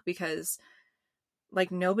shock because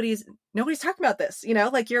like nobody's talking about this,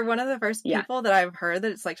 like you're one of the first people that I've heard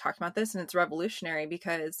that it's like talking about this, and it's revolutionary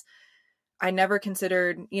because I never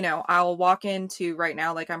considered, I'll walk into right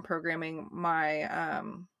now, like I'm programming my,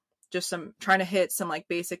 trying to hit some like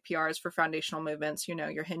basic PRs for foundational movements,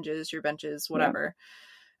 your hinges, your benches, whatever.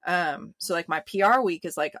 So like my PR week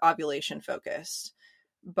is like ovulation focused,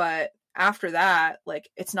 but after that, like,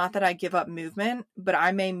 it's not that I give up movement, but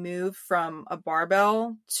I may move from a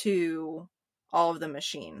barbell to all of the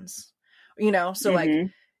machines, so like,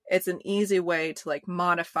 it's an easy way to like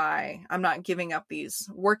modify. I'm not giving up these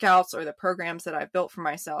workouts or the programs that I've built for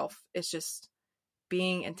myself. It's just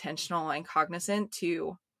being intentional and cognizant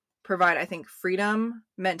to provide, I think, freedom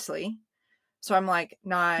mentally. So I'm like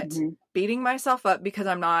not beating myself up because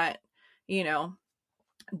I'm not,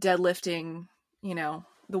 deadlifting,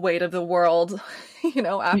 the weight of the world,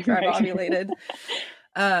 after I've ovulated.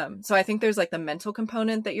 So I think there's like the mental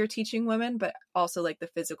component that you're teaching women, but also like the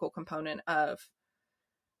physical component of,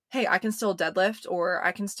 hey, I can still deadlift or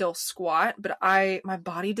I can still squat, but my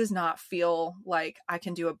body does not feel like I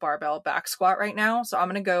can do a barbell back squat right now. So I'm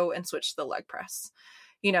going to go and switch to the leg press.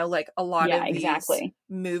 Like a lot of these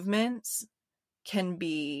movements can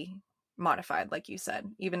be modified, like you said,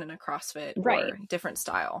 even in a CrossFit or different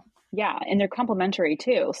style. Yeah. And they're complementary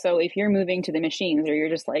too. So if you're moving to the machines or you're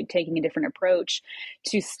just like taking a different approach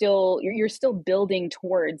to you're still building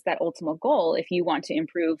towards that ultimate goal. If you want to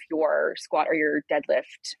improve your squat or your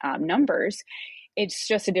deadlift numbers, it's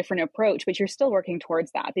just a different approach, but you're still working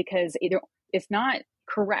towards that because it's not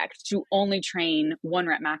correct to only train 1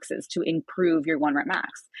 rep maxes to improve your 1 rep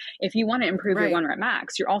max. If you want to improve your 1 rep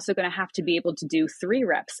max, you're also going to have to be able to do 3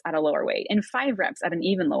 reps at a lower weight and 5 reps at an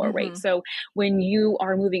even lower weight. So when you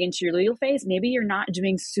are moving into your luteal phase, maybe you're not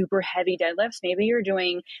doing super heavy deadlifts. Maybe you're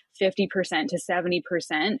doing 50% to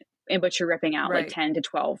 70%, but you're ripping out like 10 to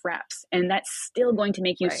 12 reps. And that's still going to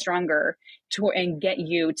make you stronger and get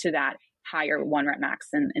you to that higher 1 rep max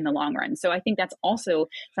in the long run. So I think that's also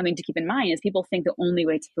something to keep in mind is people think the only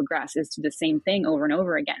way to progress is to the same thing over and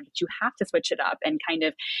over again, but you have to switch it up and kind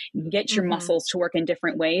of get your muscles to work in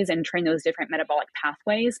different ways and train those different metabolic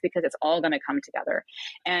pathways because it's all going to come together.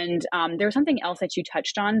 And there was something else that you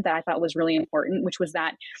touched on that I thought was really important, which was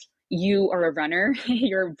that you are a runner.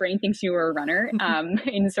 Your brain thinks you are a runner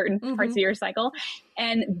in certain parts of your cycle.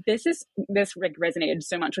 And this like resonated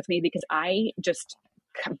so much with me because I just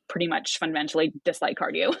pretty much fundamentally dislike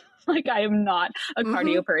cardio. Like I am not a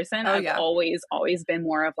cardio person. I've always been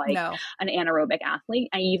more of like an anaerobic athlete.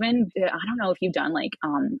 I don't know if you've done like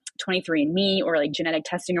 23andMe or like genetic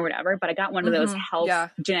testing or whatever, but I got one of those health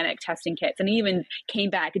genetic testing kits and it even came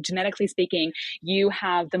back, genetically speaking, you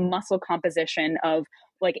have the muscle composition of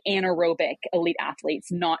like anaerobic elite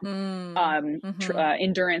athletes, not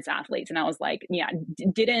endurance athletes. And I was like,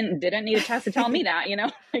 didn't need a test to tell me that,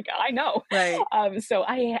 like I know. Right. So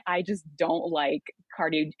I just don't like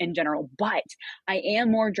cardio in general, but I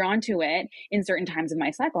am more drawn to it in certain times of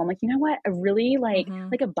my cycle. I'm like, you know what? I really like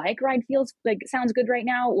a bike ride sounds good right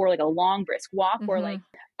now, or like a long brisk walk, or like,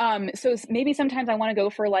 so maybe sometimes I want to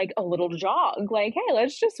go for like a little jog, like, hey,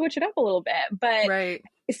 let's just switch it up a little bit. But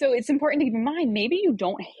so it's important to keep in mind, maybe you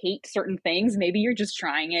don't hate certain things. Maybe you're just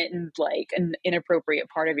trying it in like an inappropriate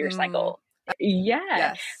part of your cycle. Yeah.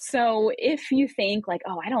 Yes. So if you think like,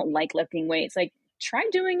 oh, I don't like lifting weights, like try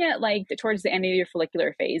doing it like towards the end of your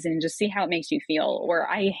follicular phase and just see how it makes you feel. Or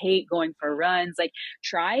I hate going for runs. Like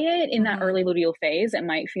try it in that Mm-hmm. early luteal phase. It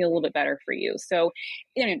might feel a little bit better for you. So,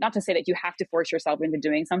 not to say that you have to force yourself into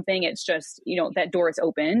doing something. It's just, that door is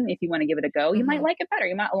open. If you want to give it a go, you Mm-hmm. might like it better.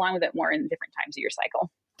 You might align with it more in different times of your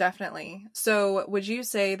cycle. Definitely. So would you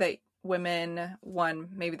say that women, one,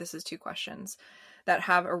 maybe this is two questions, that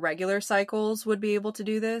have irregular cycles would be able to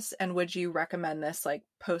do this? And would you recommend this like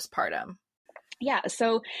postpartum? Yeah.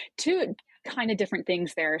 So, two kind of different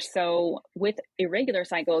things there. So, with irregular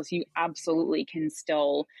cycles, you absolutely can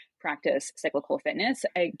still practice cyclical fitness.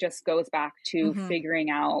 It just goes back to Mm-hmm. figuring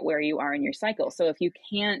out where you are in your cycle. So, if you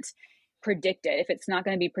can't predict it, if it's not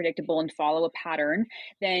going to be predictable and follow a pattern,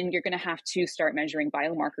 then you're going to have to start measuring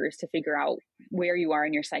biomarkers to figure out where you are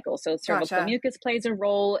in your cycle. So cervical Gotcha. mucus plays a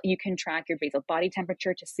role. You can track your basal body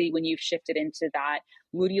temperature to see when you've shifted into that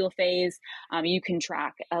luteal phase. You can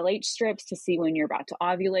track LH strips to see when you're about to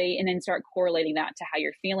ovulate, and then start correlating that to how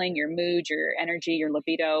you're feeling, your mood, your energy, your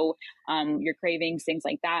libido, your cravings, things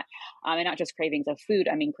like that. And not just cravings of food.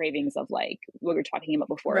 I mean, cravings of like what we were talking about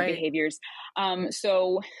before, Right. behaviors.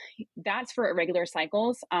 So that's for irregular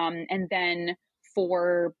cycles. And then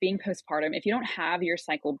for being postpartum, if you don't have your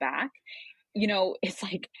cycle back, it's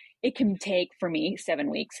like it can take for me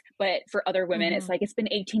 7 weeks, but for other women, Mm-hmm. it's like it's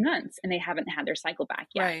been 18 months and they haven't had their cycle back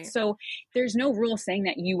yet. Right. So there's no rule saying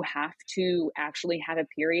that you have to actually have a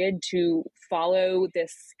period to follow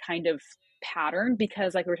this kind of pattern,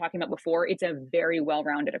 because like we were talking about before, it's a very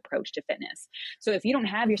well-rounded approach to fitness. So if you don't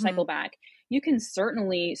have your Mm-hmm. cycle back, you can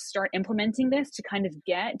certainly start implementing this to kind of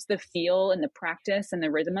get the feel and the practice and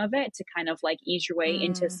the rhythm of it to kind of like ease your way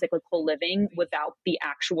into Mm. cyclical living without the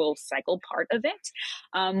actual cycle part of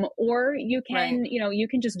it. Or you Right. can, you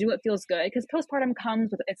can just do what feels good, because postpartum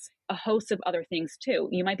comes with it's a host of other things too.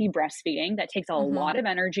 You might be breastfeeding, that takes a Mm-hmm. lot of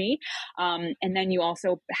energy. And then you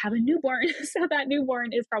also have a newborn. So that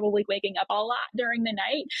newborn is probably waking up a lot during the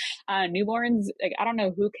night. Newborns, like, I don't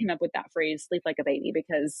know who came up with that phrase, sleep like a baby,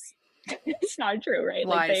 because it's not true, right?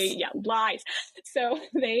 Like Lies. lies. So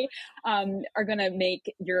they are going to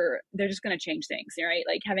they're just going to change things, right?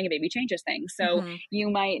 Like having a baby changes things. So Mm-hmm. you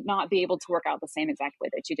might not be able to work out the same exact way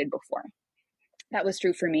that you did before. That was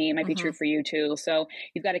true for me. It might be Mm-hmm. true for you too. So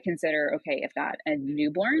you've got to consider, okay, I've got a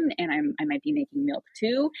newborn and I might be making milk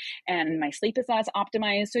too, and my sleep is not as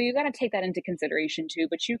optimized. So you've got to take that into consideration too.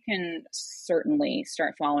 But you can certainly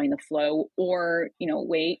start following the flow, or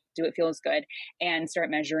wait, do it feels good, and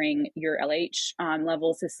start measuring your LH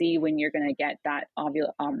levels to see when you're going to get that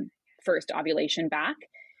first ovulation back.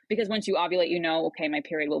 Because once you ovulate, okay, my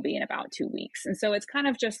period will be in about 2 weeks. And so it's kind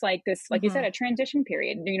of just like this, like you said, Mm-hmm. a transition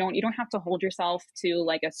period. You don't have to hold yourself to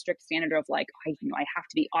like a strict standard of like, I have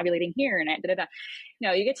to be ovulating here and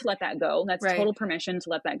no, you get to let that go. That's Right. total permission to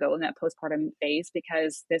let that go in that postpartum phase,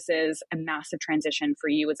 because this is a massive transition for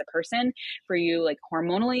you as a person. For you, like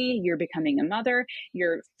hormonally, you're becoming a mother,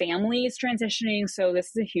 your family is transitioning. So this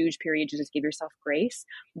is a huge period to just give yourself grace.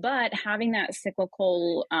 But having that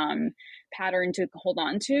cyclical pattern to hold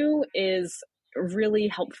on to is really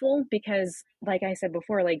helpful, because like I said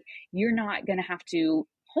before, like you're not going to have to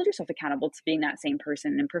hold yourself accountable to being that same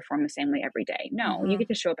person and perform the same way every day. No, you Mm-hmm. get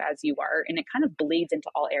to show up as you are, and it kind of bleeds into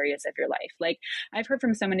all areas of your life. Like I've heard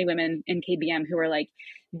from so many women in KBM who are like,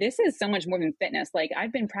 this is so much more than fitness. Like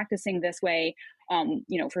I've been practicing this way,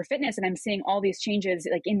 for fitness, and I'm seeing all these changes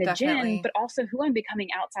like in the gym, Definitely. but also who I'm becoming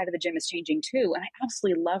outside of the gym is changing too. And I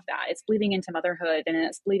absolutely love that. It's bleeding into motherhood, and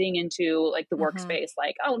it's bleeding into like the Mm-hmm. workspace.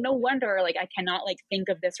 Like, oh, no wonder, like I cannot like think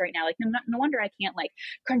of this right now. Like no wonder I can't like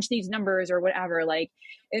crunch these numbers or whatever. Like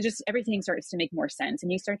it just, everything starts to make more sense,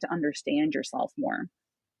 and you start to understand yourself more.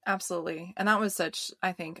 Absolutely. And that was such,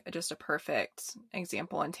 I think, just a perfect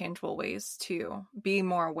example in tangible ways to be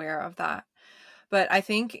more aware of that. But I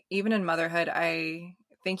think even in motherhood, I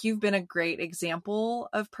think you've been a great example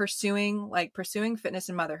of pursuing fitness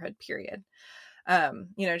in motherhood, period.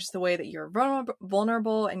 Just the way that you're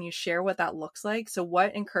vulnerable and you share what that looks like. So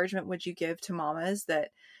what encouragement would you give to mamas that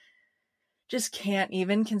just can't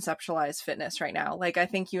even conceptualize fitness right now? Like, I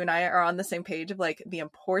think you and I are on the same page of like the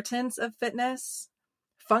importance of fitness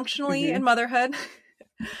functionally in Mm-hmm. motherhood.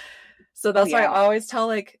 So Oh that's why I yeah. always tell,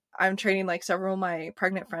 like, I'm training like several of my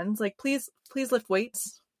pregnant friends, like, please lift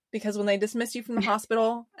weights, because when they dismiss you from the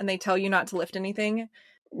hospital and they tell you not to lift anything,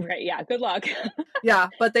 Right. Yeah. Good luck. yeah,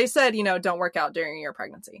 but they said, don't work out during your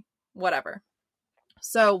pregnancy, whatever.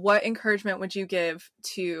 So what encouragement would you give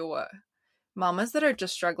to mamas that are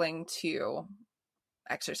just struggling to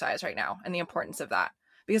exercise right now and the importance of that?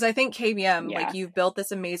 Because I think KBM, like, Yeah. you've built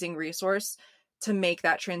this amazing resource to make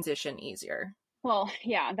that transition easier? Well,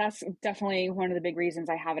 yeah, that's definitely one of the big reasons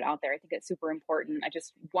I have it out there. I think it's super important.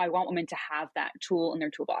 I want women to have that tool in their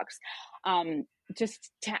toolbox,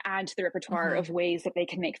 just to add to the repertoire Mm-hmm. of ways that they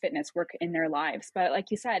can make fitness work in their lives. But like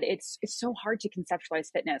you said, it's so hard to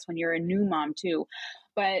conceptualize fitness when you're a new mom too.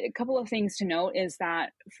 But a couple of things to note is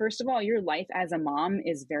that, first of all, your life as a mom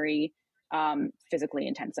is very physically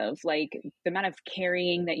intensive. Like the amount of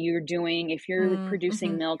carrying that you're doing, if you're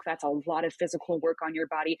producing Mm-hmm. milk, that's a lot of physical work on your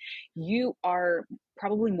body. You are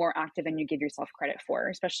probably more active than you give yourself credit for,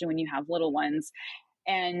 especially when you have little ones.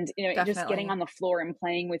 And just getting Definitely. on the floor and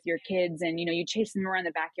playing with your kids, and you chase them around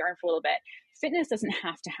the backyard for a little bit. Fitness doesn't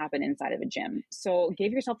have to happen inside of a gym, so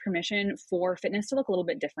give yourself permission for fitness to look a little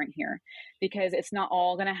bit different here, because it's not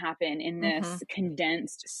all going to happen in Mm-hmm. this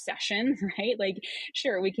condensed session, right? Like,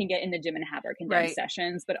 sure, we can get in the gym and have our condensed Right.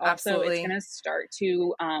 sessions, but also it's going Absolutely. to start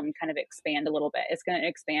to kind of expand a little bit. It's going to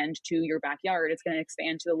expand to your backyard. It's going to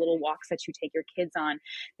expand to the little walks that you take your kids on,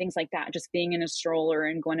 things like that, just being in a stroller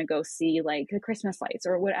and going to go see like the Christmas lights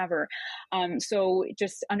or whatever. So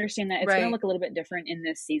just understand that it's going to Right. look a little bit different in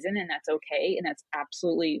this season, and that's okay. And that's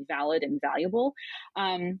absolutely valid and valuable.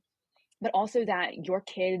 But also that your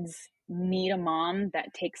kids need a mom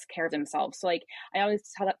that takes care of themselves. So like, I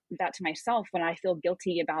always tell that to myself when I feel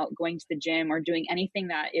guilty about going to the gym or doing anything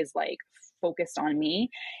that is like focused on me,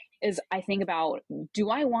 is I think about, do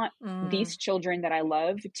I want Mm. these children that I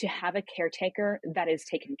love to have a caretaker that is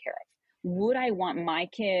taken care of? Would I want my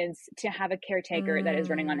kids to have a caretaker that is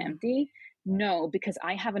running on Mm. empty? No, because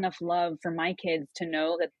I have enough love for my kids to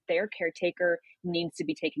know that their caretaker needs to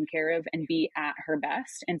be taken care of and be at her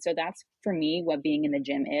best. And so that's for me what being in the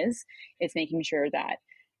gym is. It's making sure that,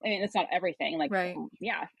 I mean, it's not everything. Like, Right.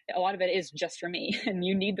 yeah, a lot of it is just for me, and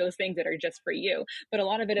you need those things that are just for you. But a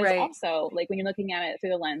lot of it is Right. also like, when you're looking at it through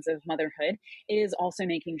the lens of motherhood, it is also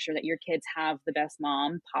making sure that your kids have the best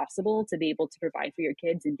mom possible to be able to provide for your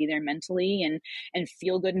kids and be there mentally and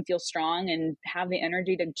feel good and feel strong and have the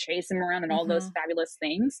energy to chase them around and all those Mm-hmm. fabulous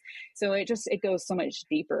things. So it goes so much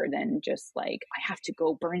deeper than just like, I have to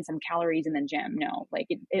go burn some calories in the gym. No, like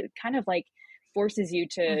it kind of like forces you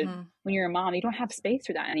to, Mm-hmm. when you're a mom, you don't have space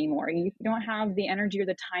for that anymore. You don't have the energy or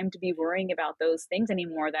the time to be worrying about those things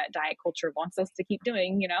anymore that diet culture wants us to keep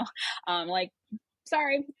doing, like,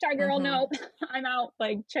 sorry girl, Mm-hmm. no, I'm out.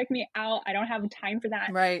 Like, check me out. I don't have time for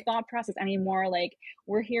that Right. thought process anymore. Like,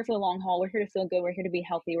 we're here for the long haul. We're here to feel good. We're here to be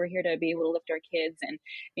healthy. We're here to be able to lift our kids and,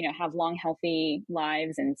 have long, healthy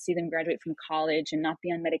lives and see them graduate from college and not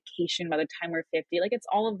be on medication by the time we're 50. Like, it's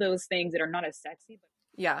all of those things that are not as sexy, but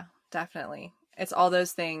Yeah, definitely. It's all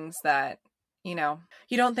those things that, you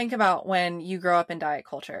don't think about when you grow up in diet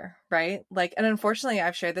culture, right? Like, and unfortunately,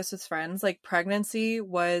 I've shared this with friends. Like, pregnancy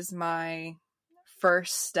was my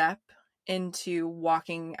first step into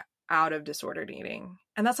walking out of disordered eating.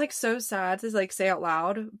 And that's like so sad to like say out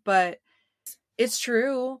loud, but it's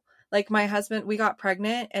true. Like my husband, we got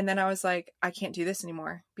pregnant and then I was like, I can't do this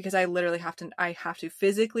anymore because I have to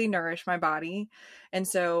physically nourish my body. And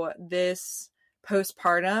so this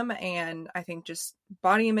postpartum and I think just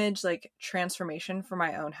body image, like transformation for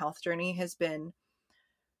my own health journey has been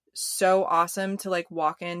so awesome to like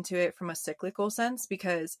walk into it from a cyclical sense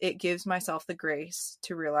because it gives myself the grace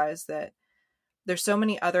to realize that there's so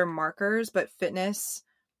many other markers, but fitness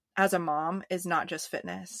as a mom is not just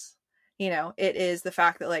fitness. It is the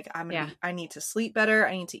fact that like I need to sleep better.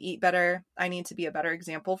 I need to eat better. I need to be a better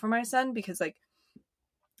example for my son because like,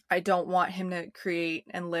 I don't want him to create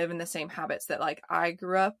and live in the same habits that like I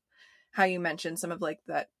grew up. How you mentioned some of like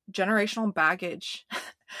that generational baggage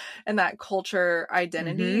and that culture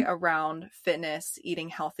identity mm-hmm. around fitness, eating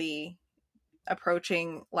healthy,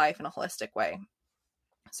 approaching life in a holistic way.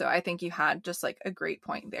 So I think you had just like a great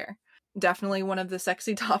point there. Definitely one of the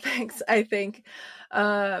sexy topics, I think.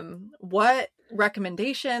 What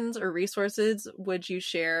recommendations or resources would you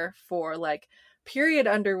share for like period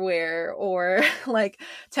underwear or like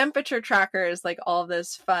temperature trackers, like all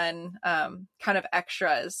this fun kind of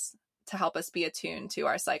extras to help us be attuned to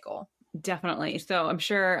our cycle? Definitely. So I'm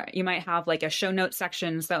sure you might have like a show notes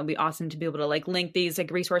section. So that would be awesome to be able to like link these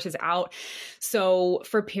like resources out. So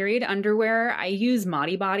for period underwear, I use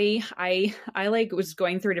Modi Body. I like was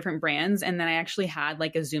going through different brands and then I actually had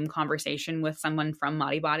like a Zoom conversation with someone from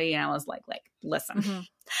Modi Body and I was like, listen,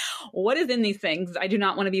 what is in these things? I do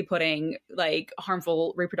not want to be putting like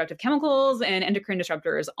harmful reproductive chemicals and endocrine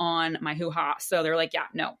disruptors on my hoo-ha. So they're like, yeah,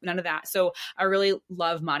 no, none of that. So I really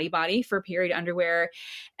love Modi Body for period underwear.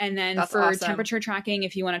 And then That's for awesome. temperature tracking,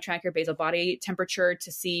 if you want to track your basal body temperature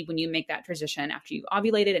to see when you make that transition after you've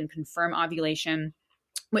ovulated and confirm ovulation,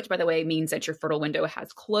 which by the way means that your fertile window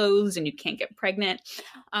has closed and you can't get pregnant,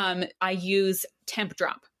 I use Temp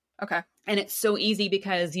Drop. Okay. And it's so easy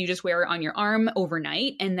because you just wear it on your arm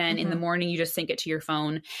overnight. And then in the Mm-hmm. morning, you just sync it to your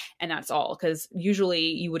phone and that's all. Because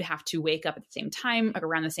usually you would have to wake up at the same time, like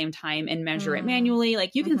around the same time and measure it manually.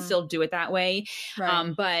 Like you can Mhm. still do it that way.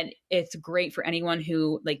 Right. But it's great for anyone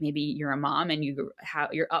who like maybe you're a mom and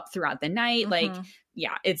you're up throughout the night. Like, Mhm.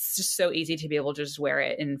 yeah, it's just so easy to be able to just wear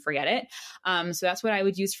it and forget it. So that's what I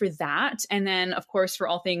would use for that. And then of course, for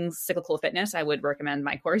all things cyclical fitness, I would recommend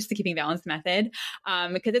my course, The Keeping Balance Method,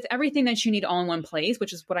 because it's everything that you need all in one place,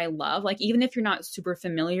 which is what I love. Like, even if you're not super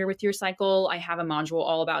familiar with your cycle, I have a module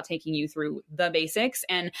all about taking you through the basics.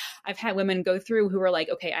 And I've had women go through who are like,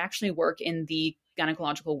 okay, I actually work in the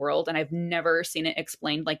gynecological world and I've never seen it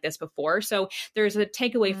explained like this before. So there's a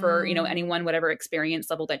takeaway for, anyone, whatever experience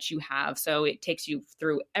level that you have. So it takes you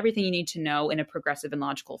through everything you need to know in a progressive and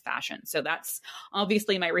logical fashion. So that's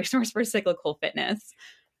obviously my resource for cyclical fitness.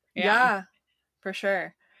 Yeah, for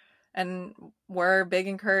sure. And we're big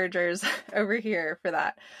encouragers over here for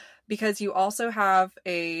that, because you also have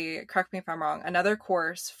correct me if I'm wrong, another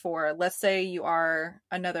course for, let's say you are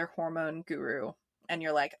another hormone guru and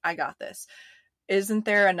you're like, I got this. Isn't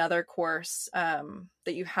there another course that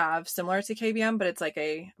you have similar to KBM, but it's like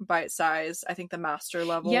a bite size, I think the master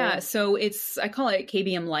level? Yeah. So I call it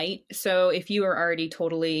KBM Light. So if you are already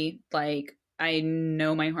totally like, I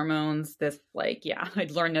know my hormones,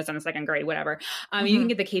 I'd learned this in the second grade, whatever. You can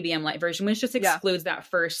get the KBM Light version, which just excludes that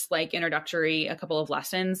first like introductory, a couple of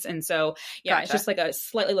lessons. And so, It's just like a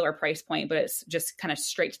slightly lower price point, but it's just kind of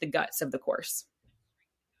straight to the guts of the course.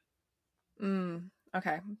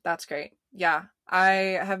 Okay. That's great. Yeah.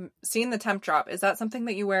 I have seen the Temp Drop. Is that something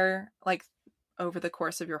that you wear like over the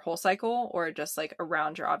course of your whole cycle or just like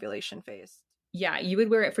around your ovulation phase? Yeah, you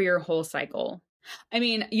would wear it for your whole cycle. I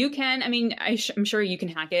mean, you can, I'm sure you can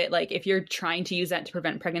hack it. Like if you're trying to use that to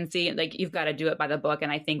prevent pregnancy, like you've got to do it by the book.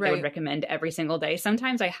 And I think they would recommend every single day.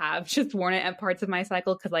 Sometimes I have just worn it at parts of my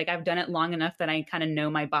cycle because like I've done it long enough that I kind of know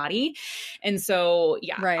my body. And so,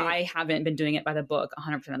 I haven't been doing it by the book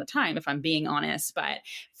 100% of the time, if I'm being honest. But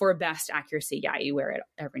for best accuracy, you wear it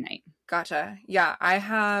every night. Gotcha. Yeah, I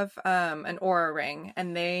have an Aura ring,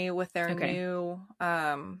 and they, with their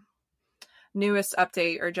newest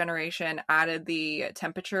update or generation, added the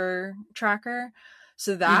temperature tracker.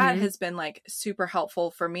 So that has been like super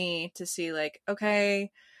helpful for me to see like,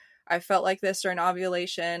 okay, I felt like this during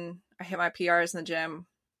ovulation. I hit my PRs in the gym.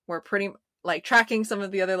 We're pretty like tracking some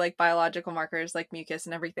of the other like biological markers like mucus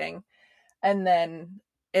and everything. And then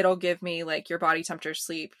it'll give me like your body temperature,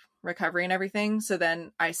 sleep, recovery and everything. So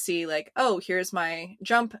then I see like, oh, here's my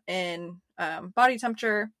jump in body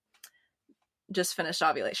temperature. Just finished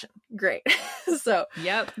ovulation. Great. So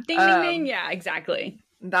yep. Ding, ding, ding. Yeah, exactly.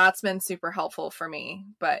 That's been super helpful for me,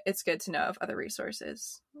 but it's good to know of other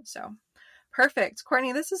resources. So perfect.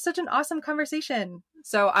 Courtney, this is such an awesome conversation.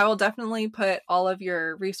 So I will definitely put all of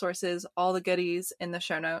your resources, all the goodies in the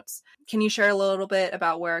show notes. Can you share a little bit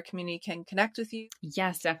about where our community can connect with you?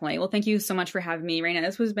 Yes, definitely. Well, thank you so much for having me, Raina.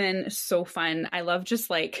 This has been so fun. I love just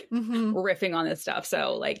like riffing on this stuff.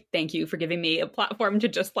 So like, thank you for giving me a platform to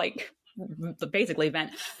just like basically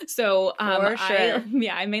vent. So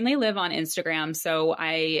I mainly live on Instagram. So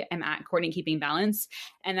I am at Courtney Keeping Balance.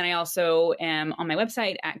 And then I also am on my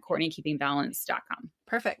website at CourtneyKeepingBalance.com.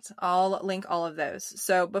 Perfect. I'll link all of those.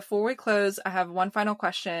 So before we close, I have one final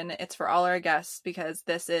question. It's for all our guests, because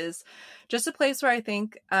this is just a place where I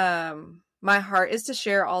think my heart is to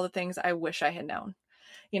share all the things I wish I had known,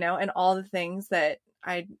 and all the things that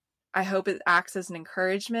I hope it acts as an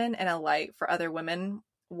encouragement and a light for other women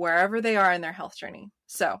wherever they are in their health journey.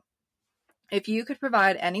 So if you could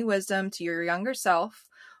provide any wisdom to your younger self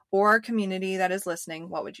or community that is listening,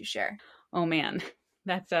 what would you share? Oh man,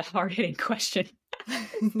 that's a hard-hitting question.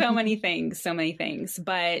 So many things.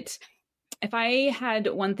 But if I had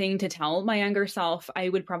one thing to tell my younger self, I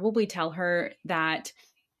would probably tell her that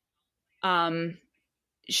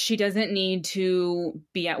she doesn't need to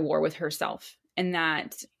be at war with herself, and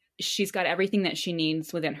that she's got everything that she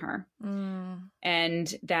needs within her.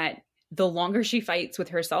 And that the longer she fights with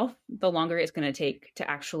herself, the longer it's going to take to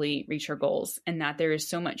actually reach her goals. And that there is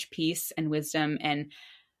so much peace and wisdom and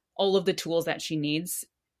all of the tools that she needs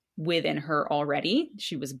within her already.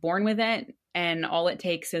 She was born with it. And all it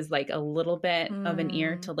takes is like a little bit of an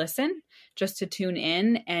ear to listen, just to tune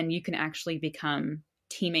in. And you can actually become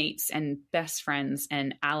teammates and best friends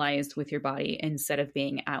and allies with your body instead of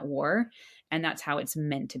being at war. And that's how it's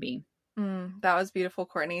meant to be. That was beautiful,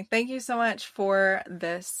 Courtney. Thank you so much for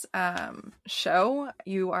this show.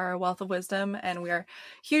 You are a wealth of wisdom, and we are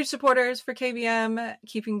huge supporters for KBM,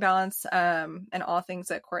 keeping balance, and all things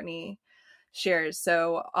that Courtney shares.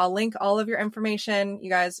 So I'll link all of your information. You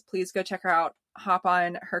guys, please go check her out. Hop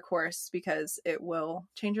on her course because it will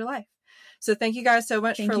change your life. So thank you guys so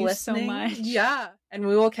much for listening. So much. Yeah. And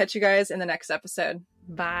we will catch you guys in the next episode.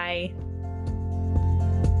 Bye.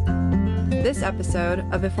 This episode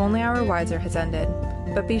of If Only I Were Wiser has ended,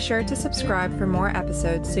 but be sure to subscribe for more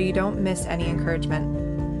episodes so you don't miss any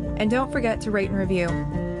encouragement. And don't forget to rate and review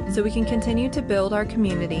so we can continue to build our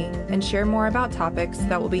community and share more about topics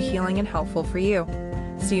that will be healing and helpful for you.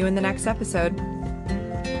 See you in the next episode.